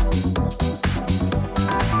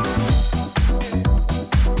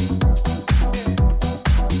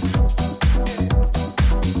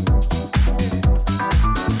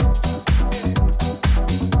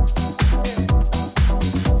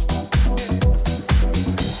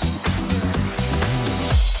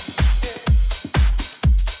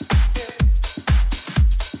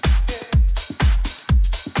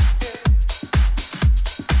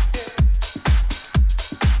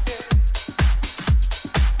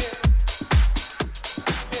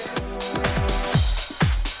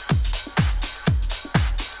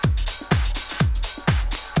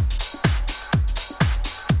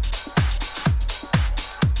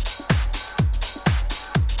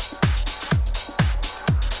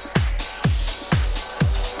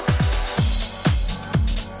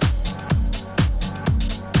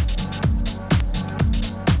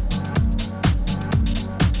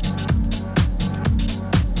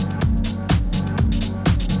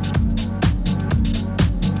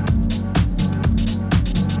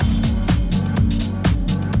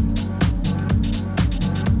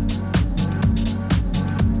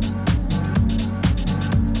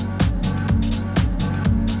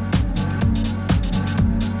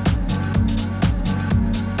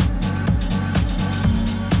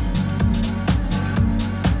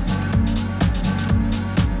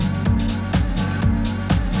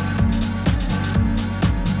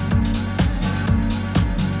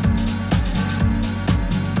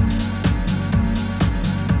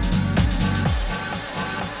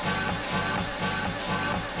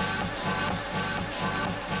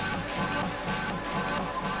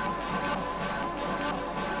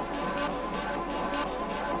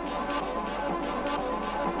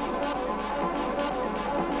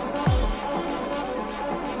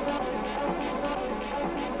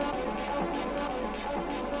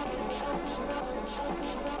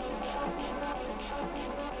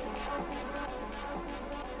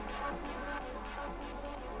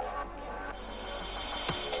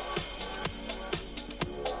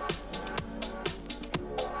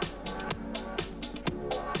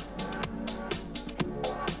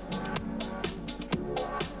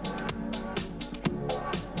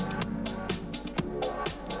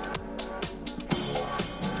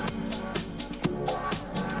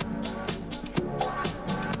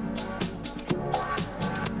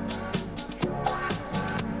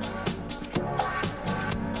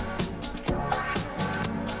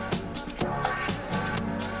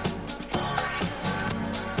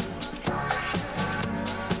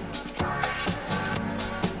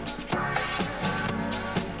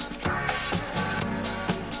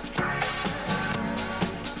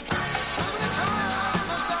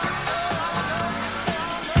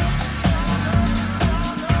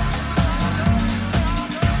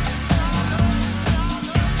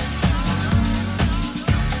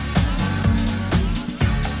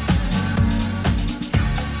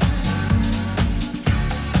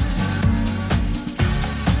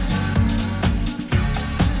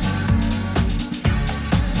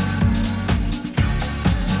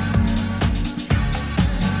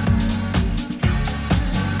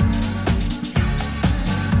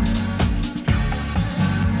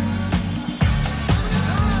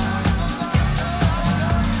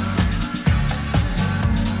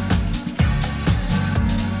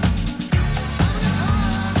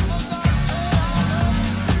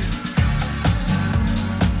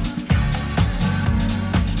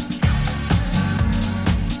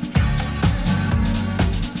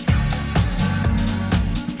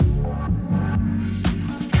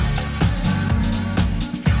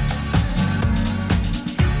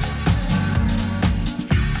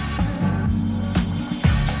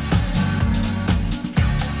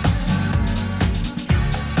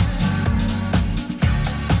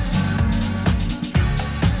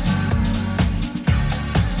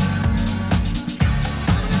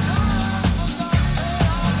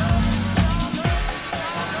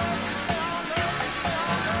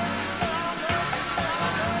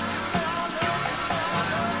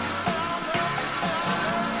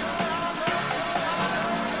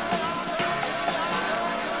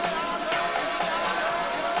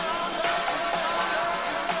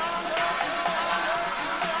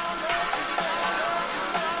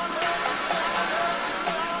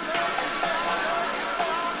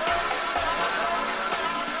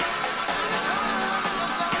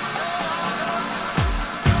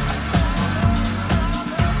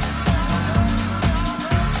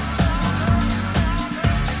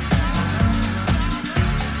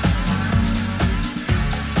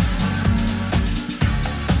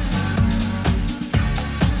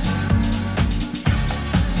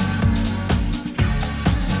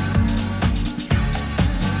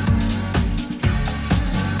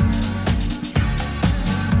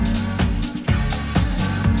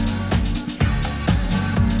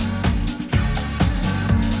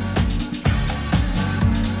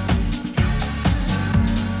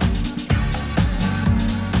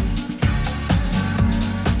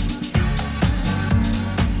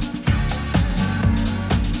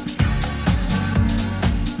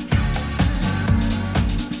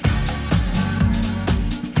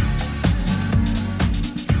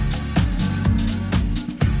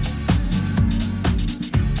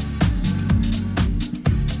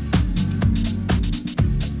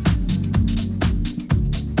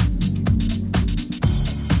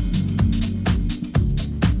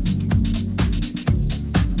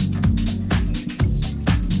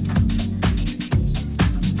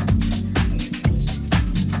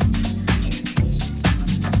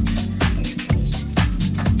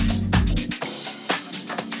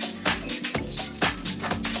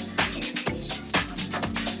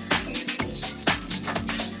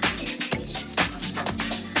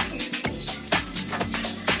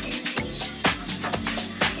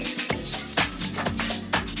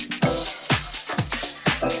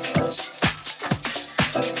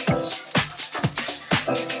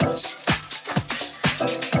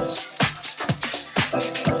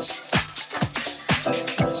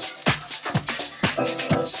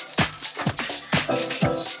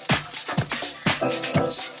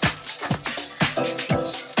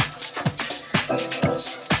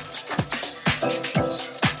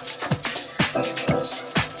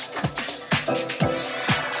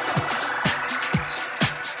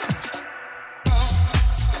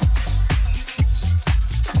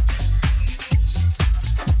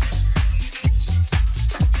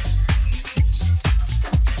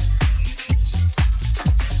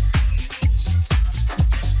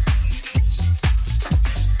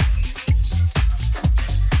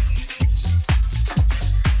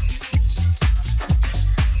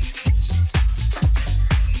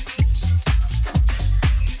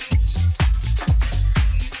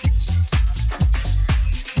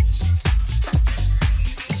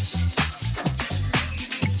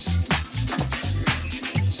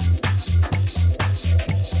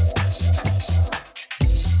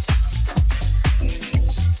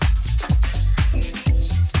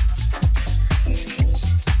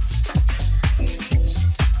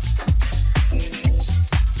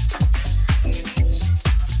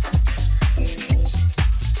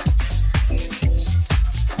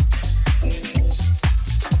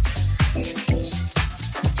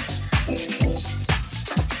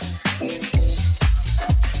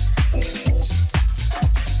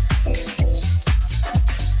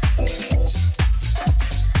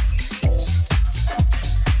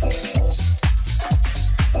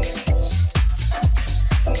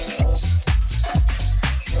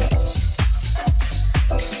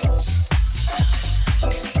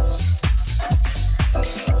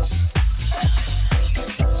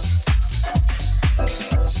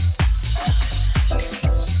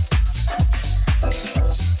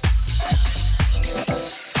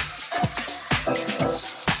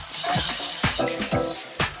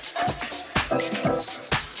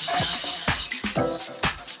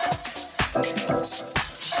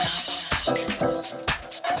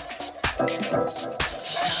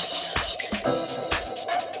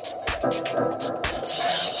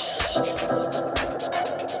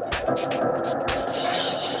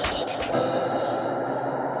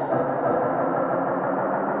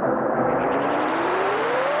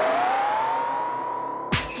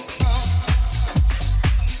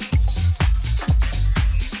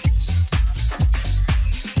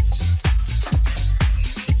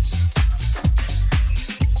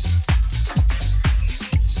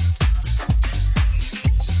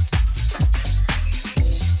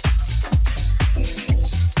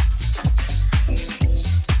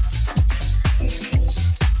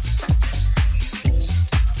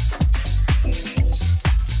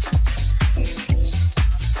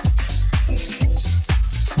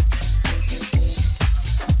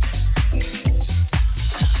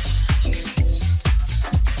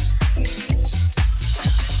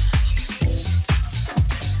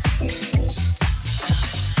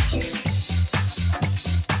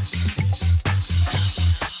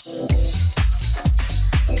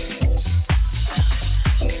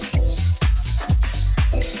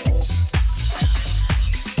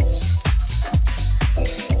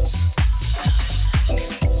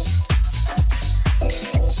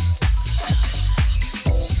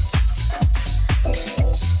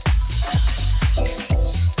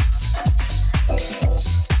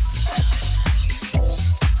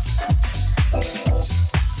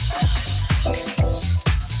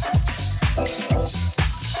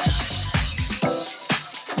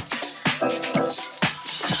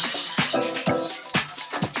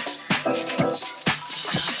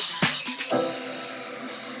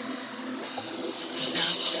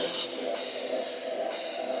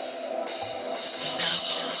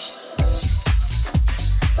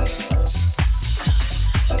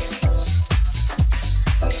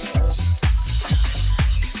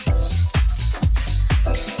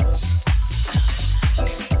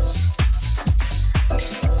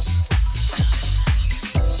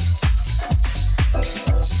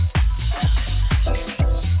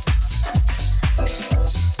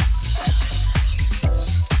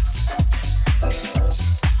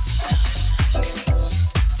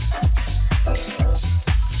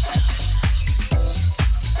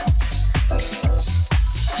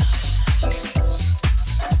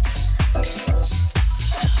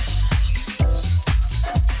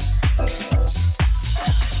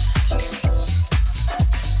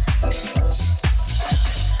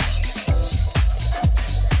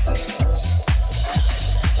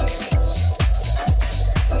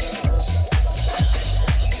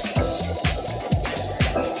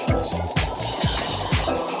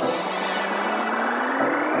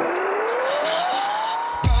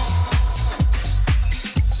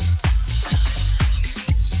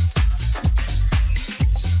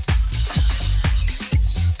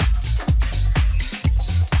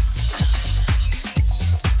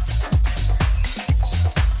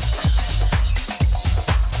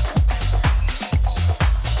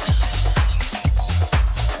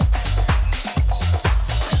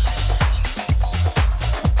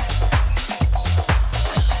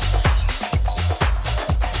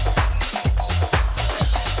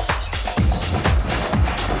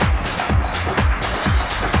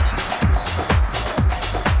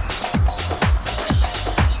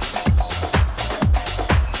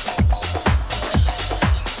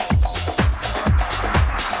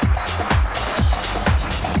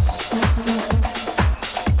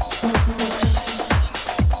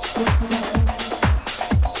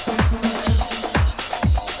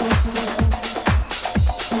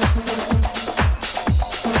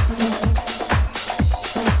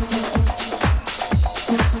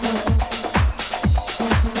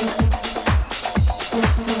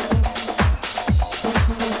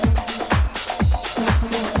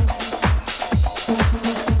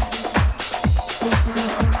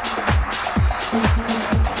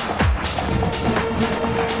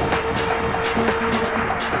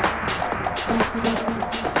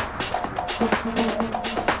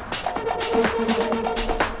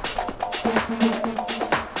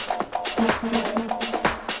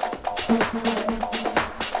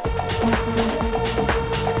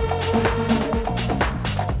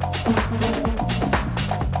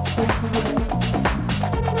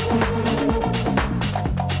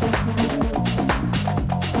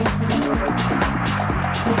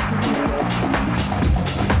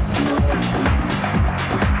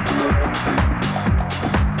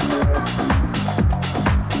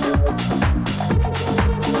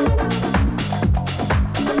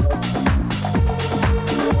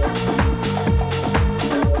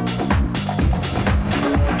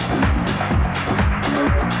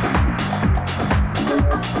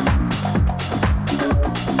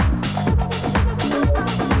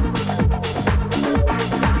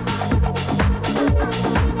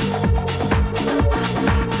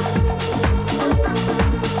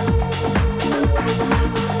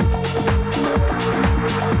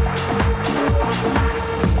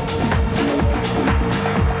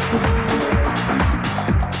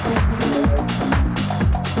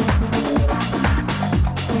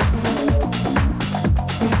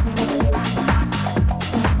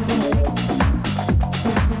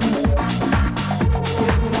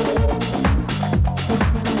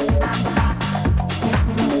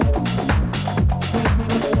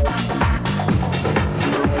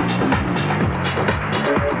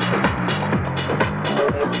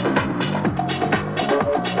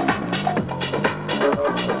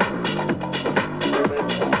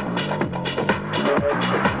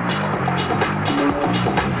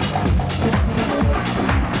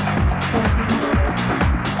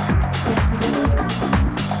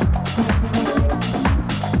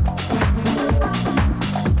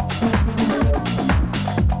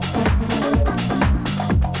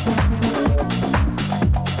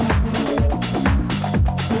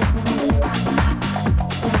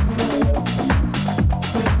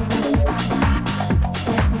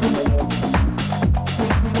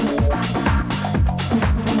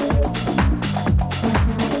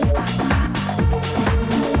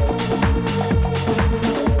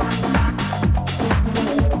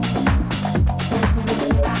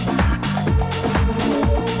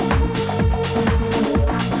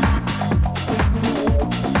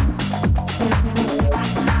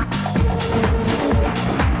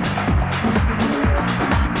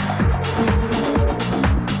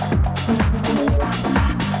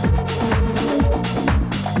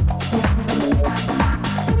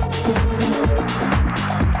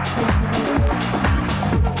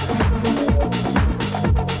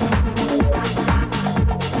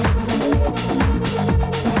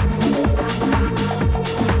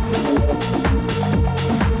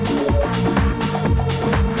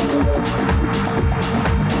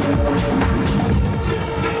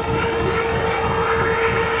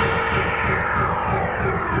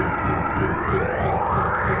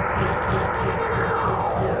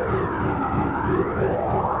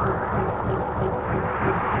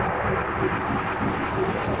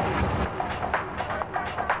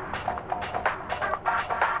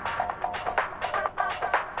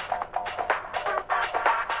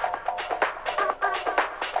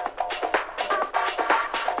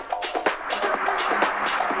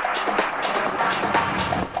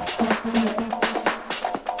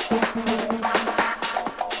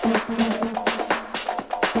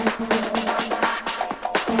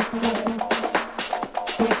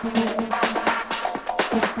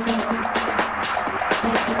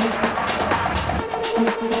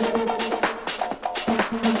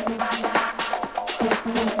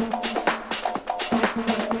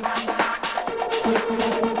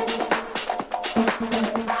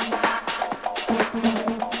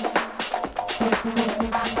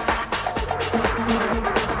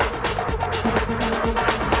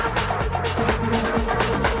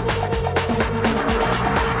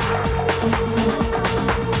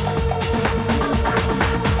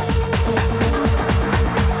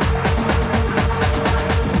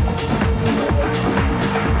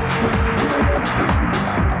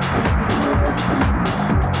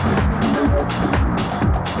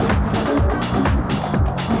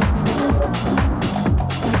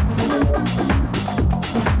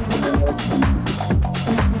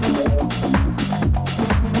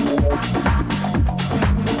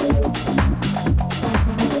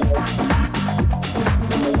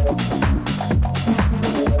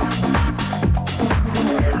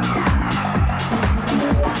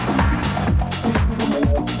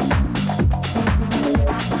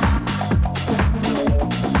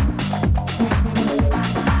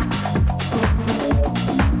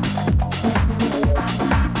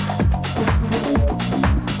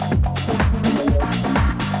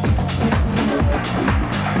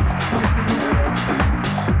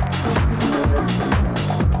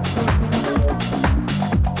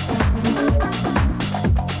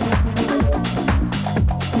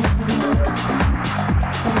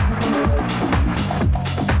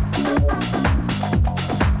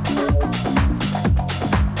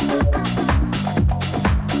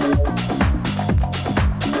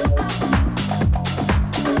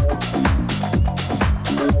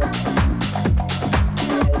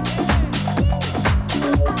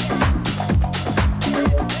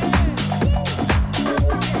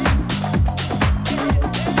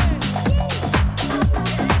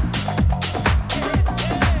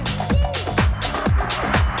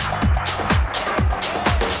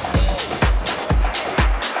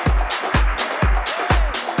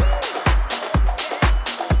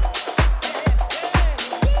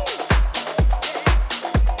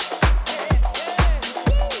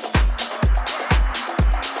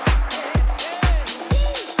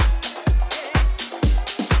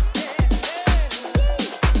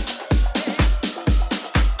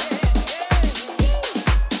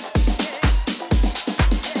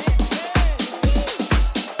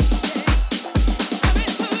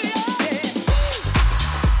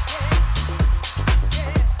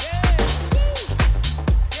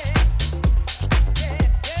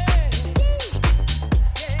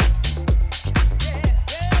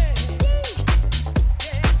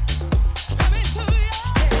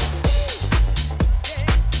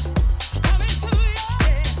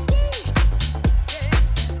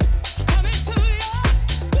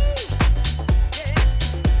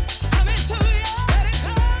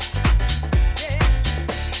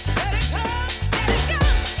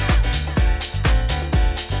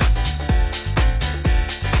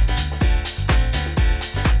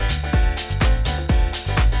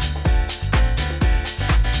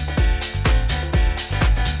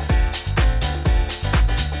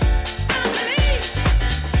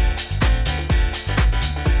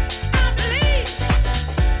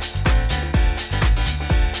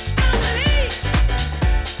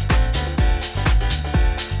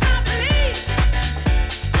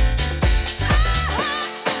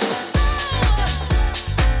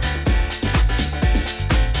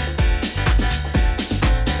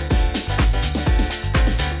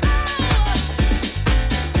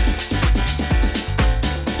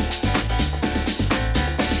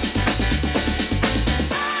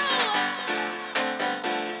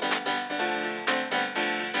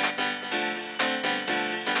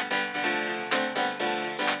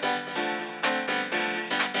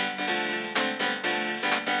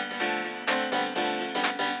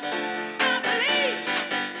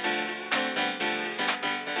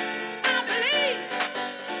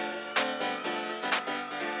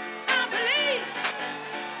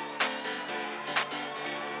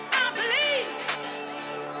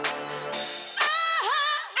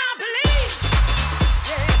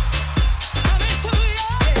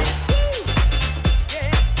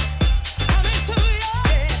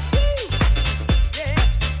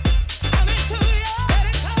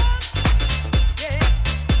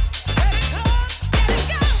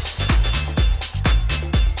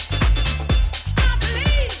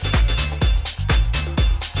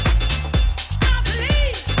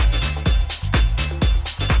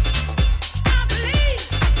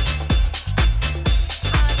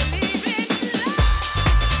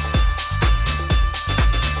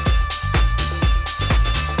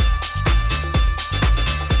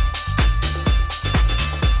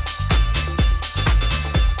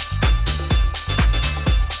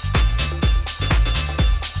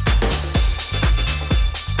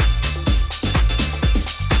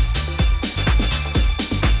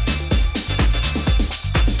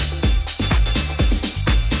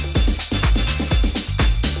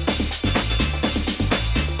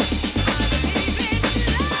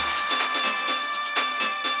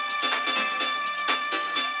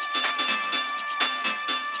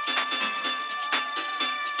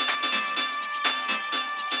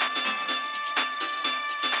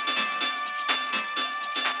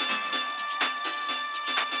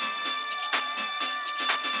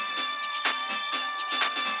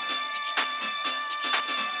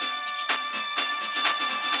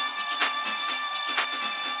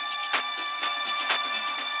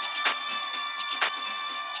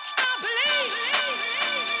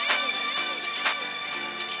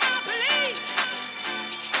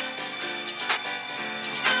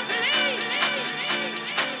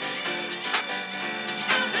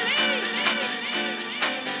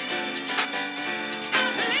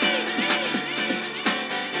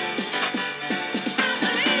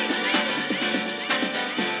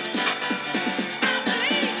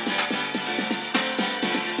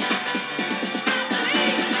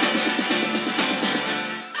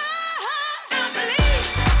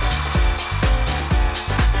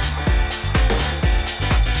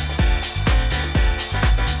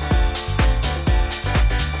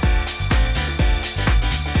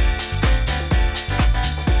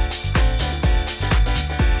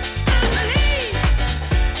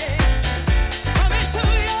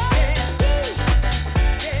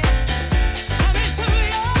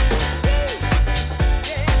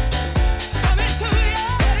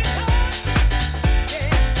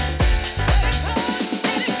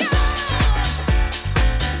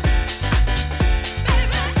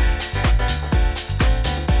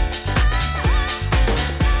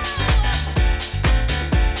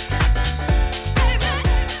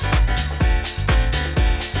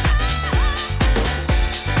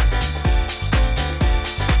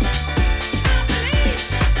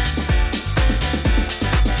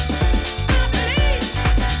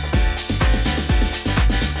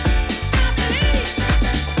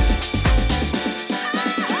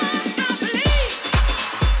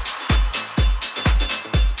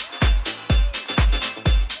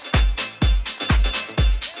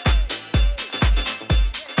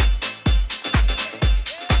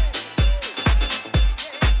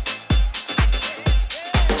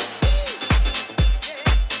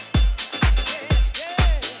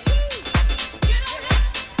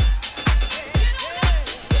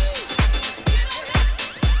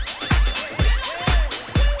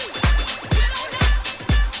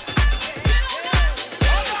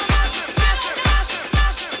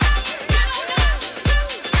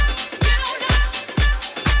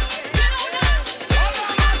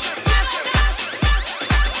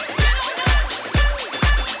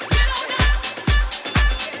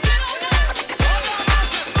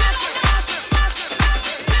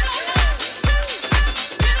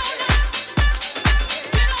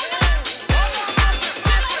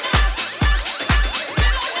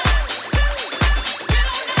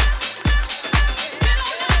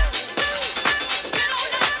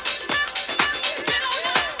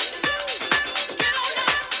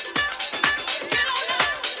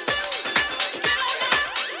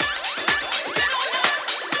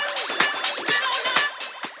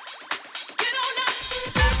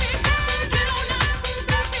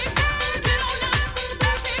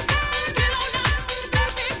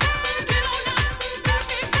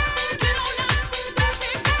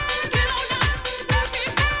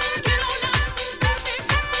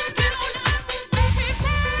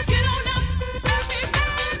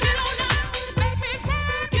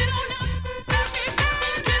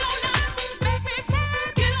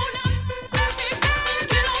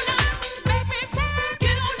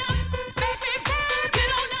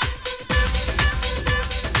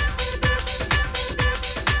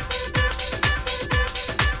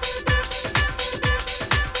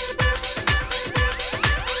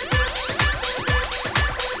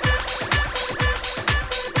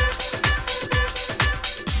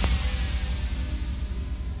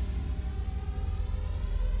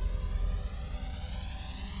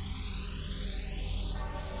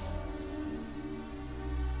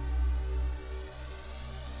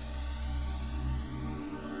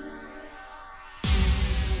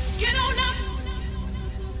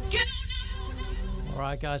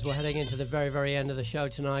 Alright guys, we're heading into the very, very end of the show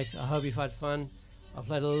tonight. I hope you've had fun. I've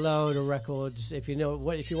played a load of records. If you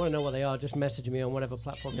want to know what they are, just message me on whatever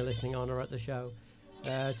platform you're listening on or at the show.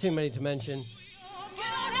 Too many to mention. Get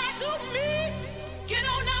on that to me. Get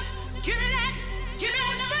on up. Give me that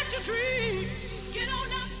special treat. Get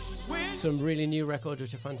on up. Some really new records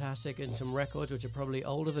which are fantastic, and some records which are probably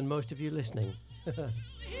older than most of you listening.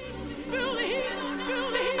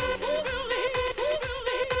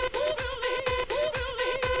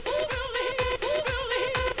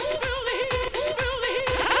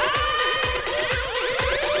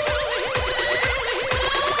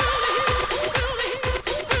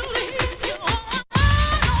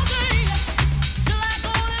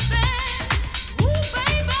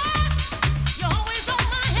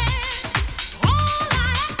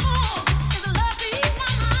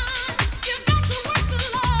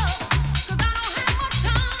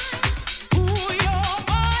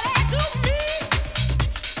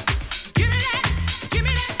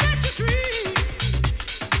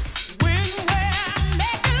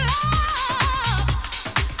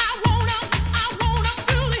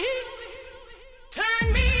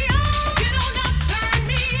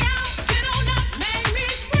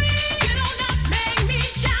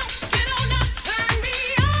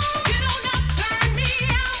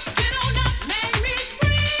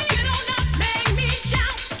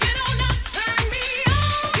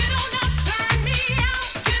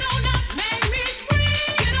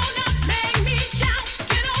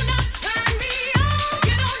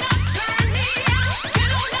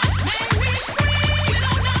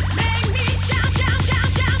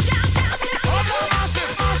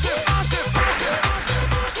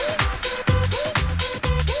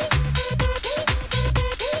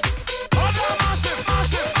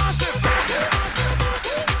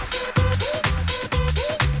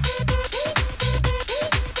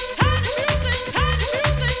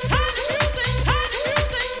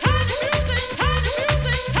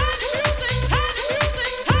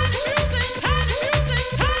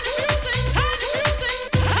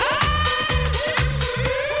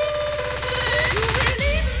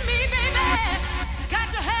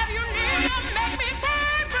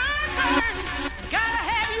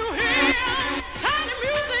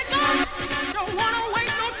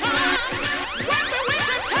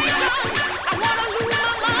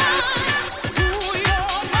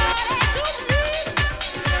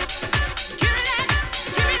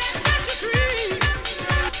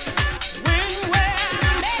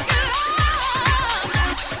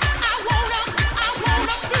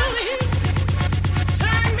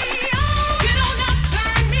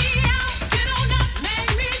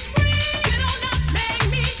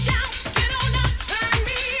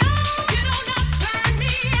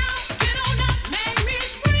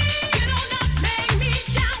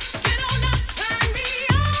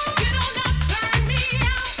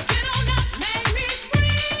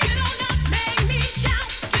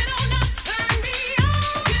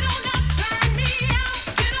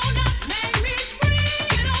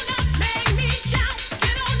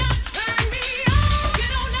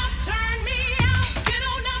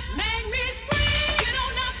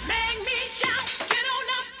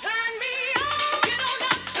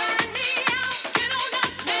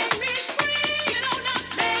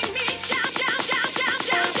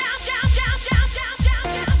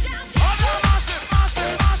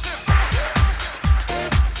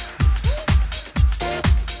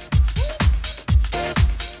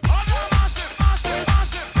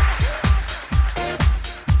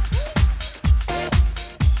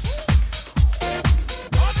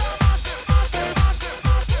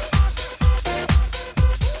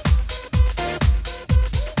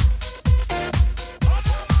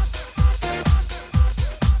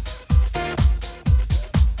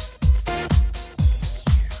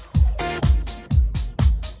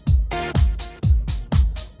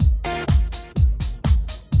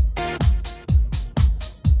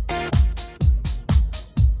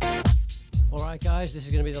 Guys, this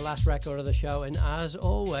is going to be the last record of the show, and as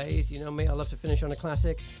always, you know me, I love to finish on a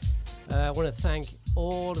classic. I want to thank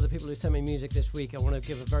all of the people who sent me music this week. I want to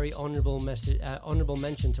give a very honourable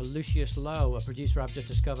mention to Lucius Lowe, a producer I've just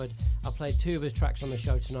discovered. I played 2 of his tracks on the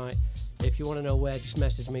show tonight. If you want to know where, just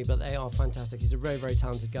message me, but they are fantastic. He's a very, very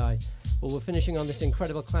talented guy. Well, we're finishing on this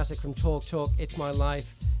incredible classic from Talk Talk, It's My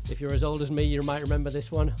Life. If you're as old as me, you might remember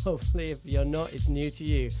this one. Hopefully, if you're not, it's new to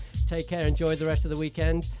you. Take care, enjoy the rest of the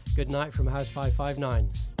weekend. Good night from House 559.